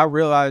me, I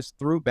realized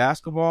through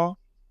basketball,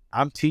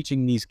 I'm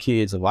teaching these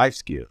kids life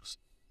skills,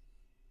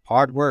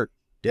 hard work,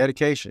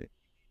 dedication,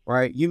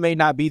 right? You may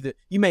be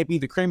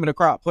the cream of the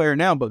crop player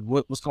now, but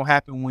what's going to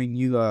happen when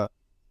your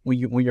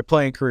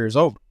playing career is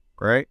over,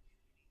 right?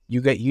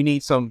 You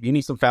need some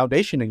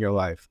foundation in your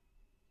life.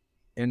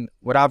 And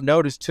what I've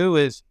noticed too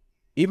is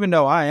even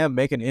though I am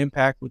making an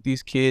impact with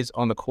these kids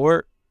on the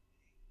court,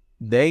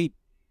 they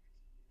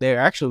they're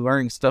actually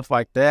learning stuff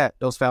like that,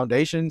 those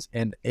foundations,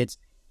 and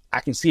I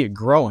can see it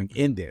growing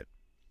in them.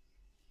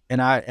 And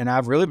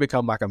I've really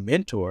become like a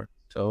mentor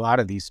to a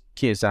lot of these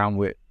kids that I'm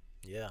with,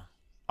 Yeah.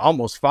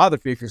 almost father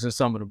figures in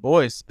some of the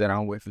boys that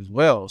I'm with as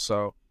well.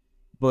 So,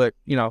 but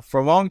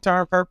for long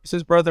term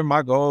purposes, brother,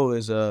 my goal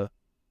is I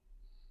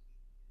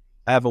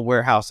have a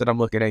warehouse that I'm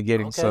looking at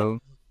getting Okay. soon.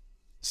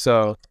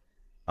 So,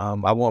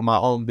 I want my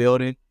own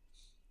building.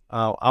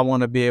 I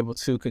want to be able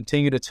to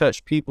continue to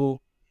touch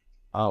people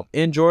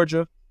in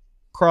Georgia,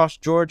 across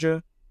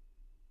Georgia.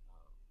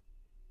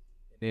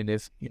 And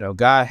if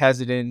God has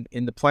it in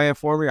the plan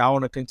for me, I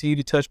want to continue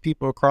to touch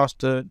people across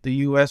the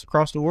U.S.,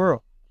 across the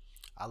world.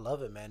 I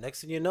love it, man.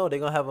 Next thing you know, they're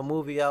gonna have a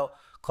movie out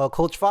called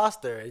Coach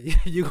Foster.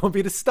 You're gonna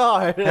be the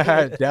star.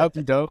 That'll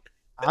be dope.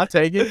 I'll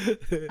take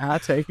it. I'll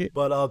take it.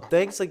 But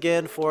thanks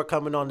again for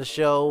coming on the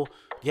show.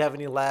 Do you have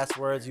any last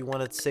words you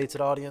want to say to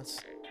the audience?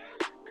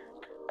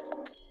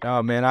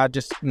 Oh man, I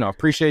just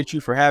appreciate you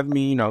for having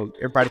me.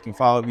 Everybody can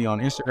follow me on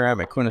Instagram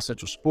at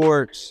Quintessential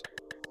Sports.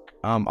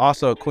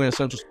 Also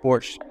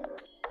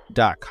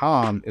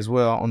quintessentialsports.com as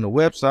well on the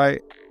website.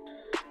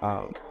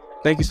 Um,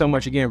 Thank you so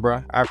much again, bro. I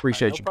All right, no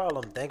appreciate you.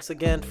 problem. Thanks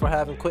again for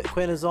having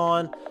Quinn is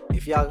on.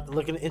 If y'all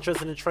looking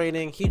interested in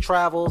training, he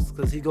travels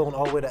because he's going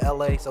all the way to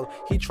LA. So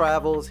he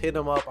travels. Hit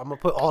him up. I'm gonna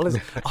put all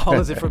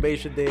his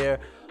information there.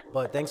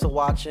 But thanks for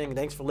watching.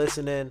 Thanks for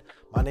listening.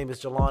 My name is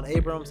Jalon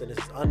Abrams, and this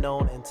is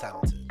Unknown and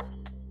Talented.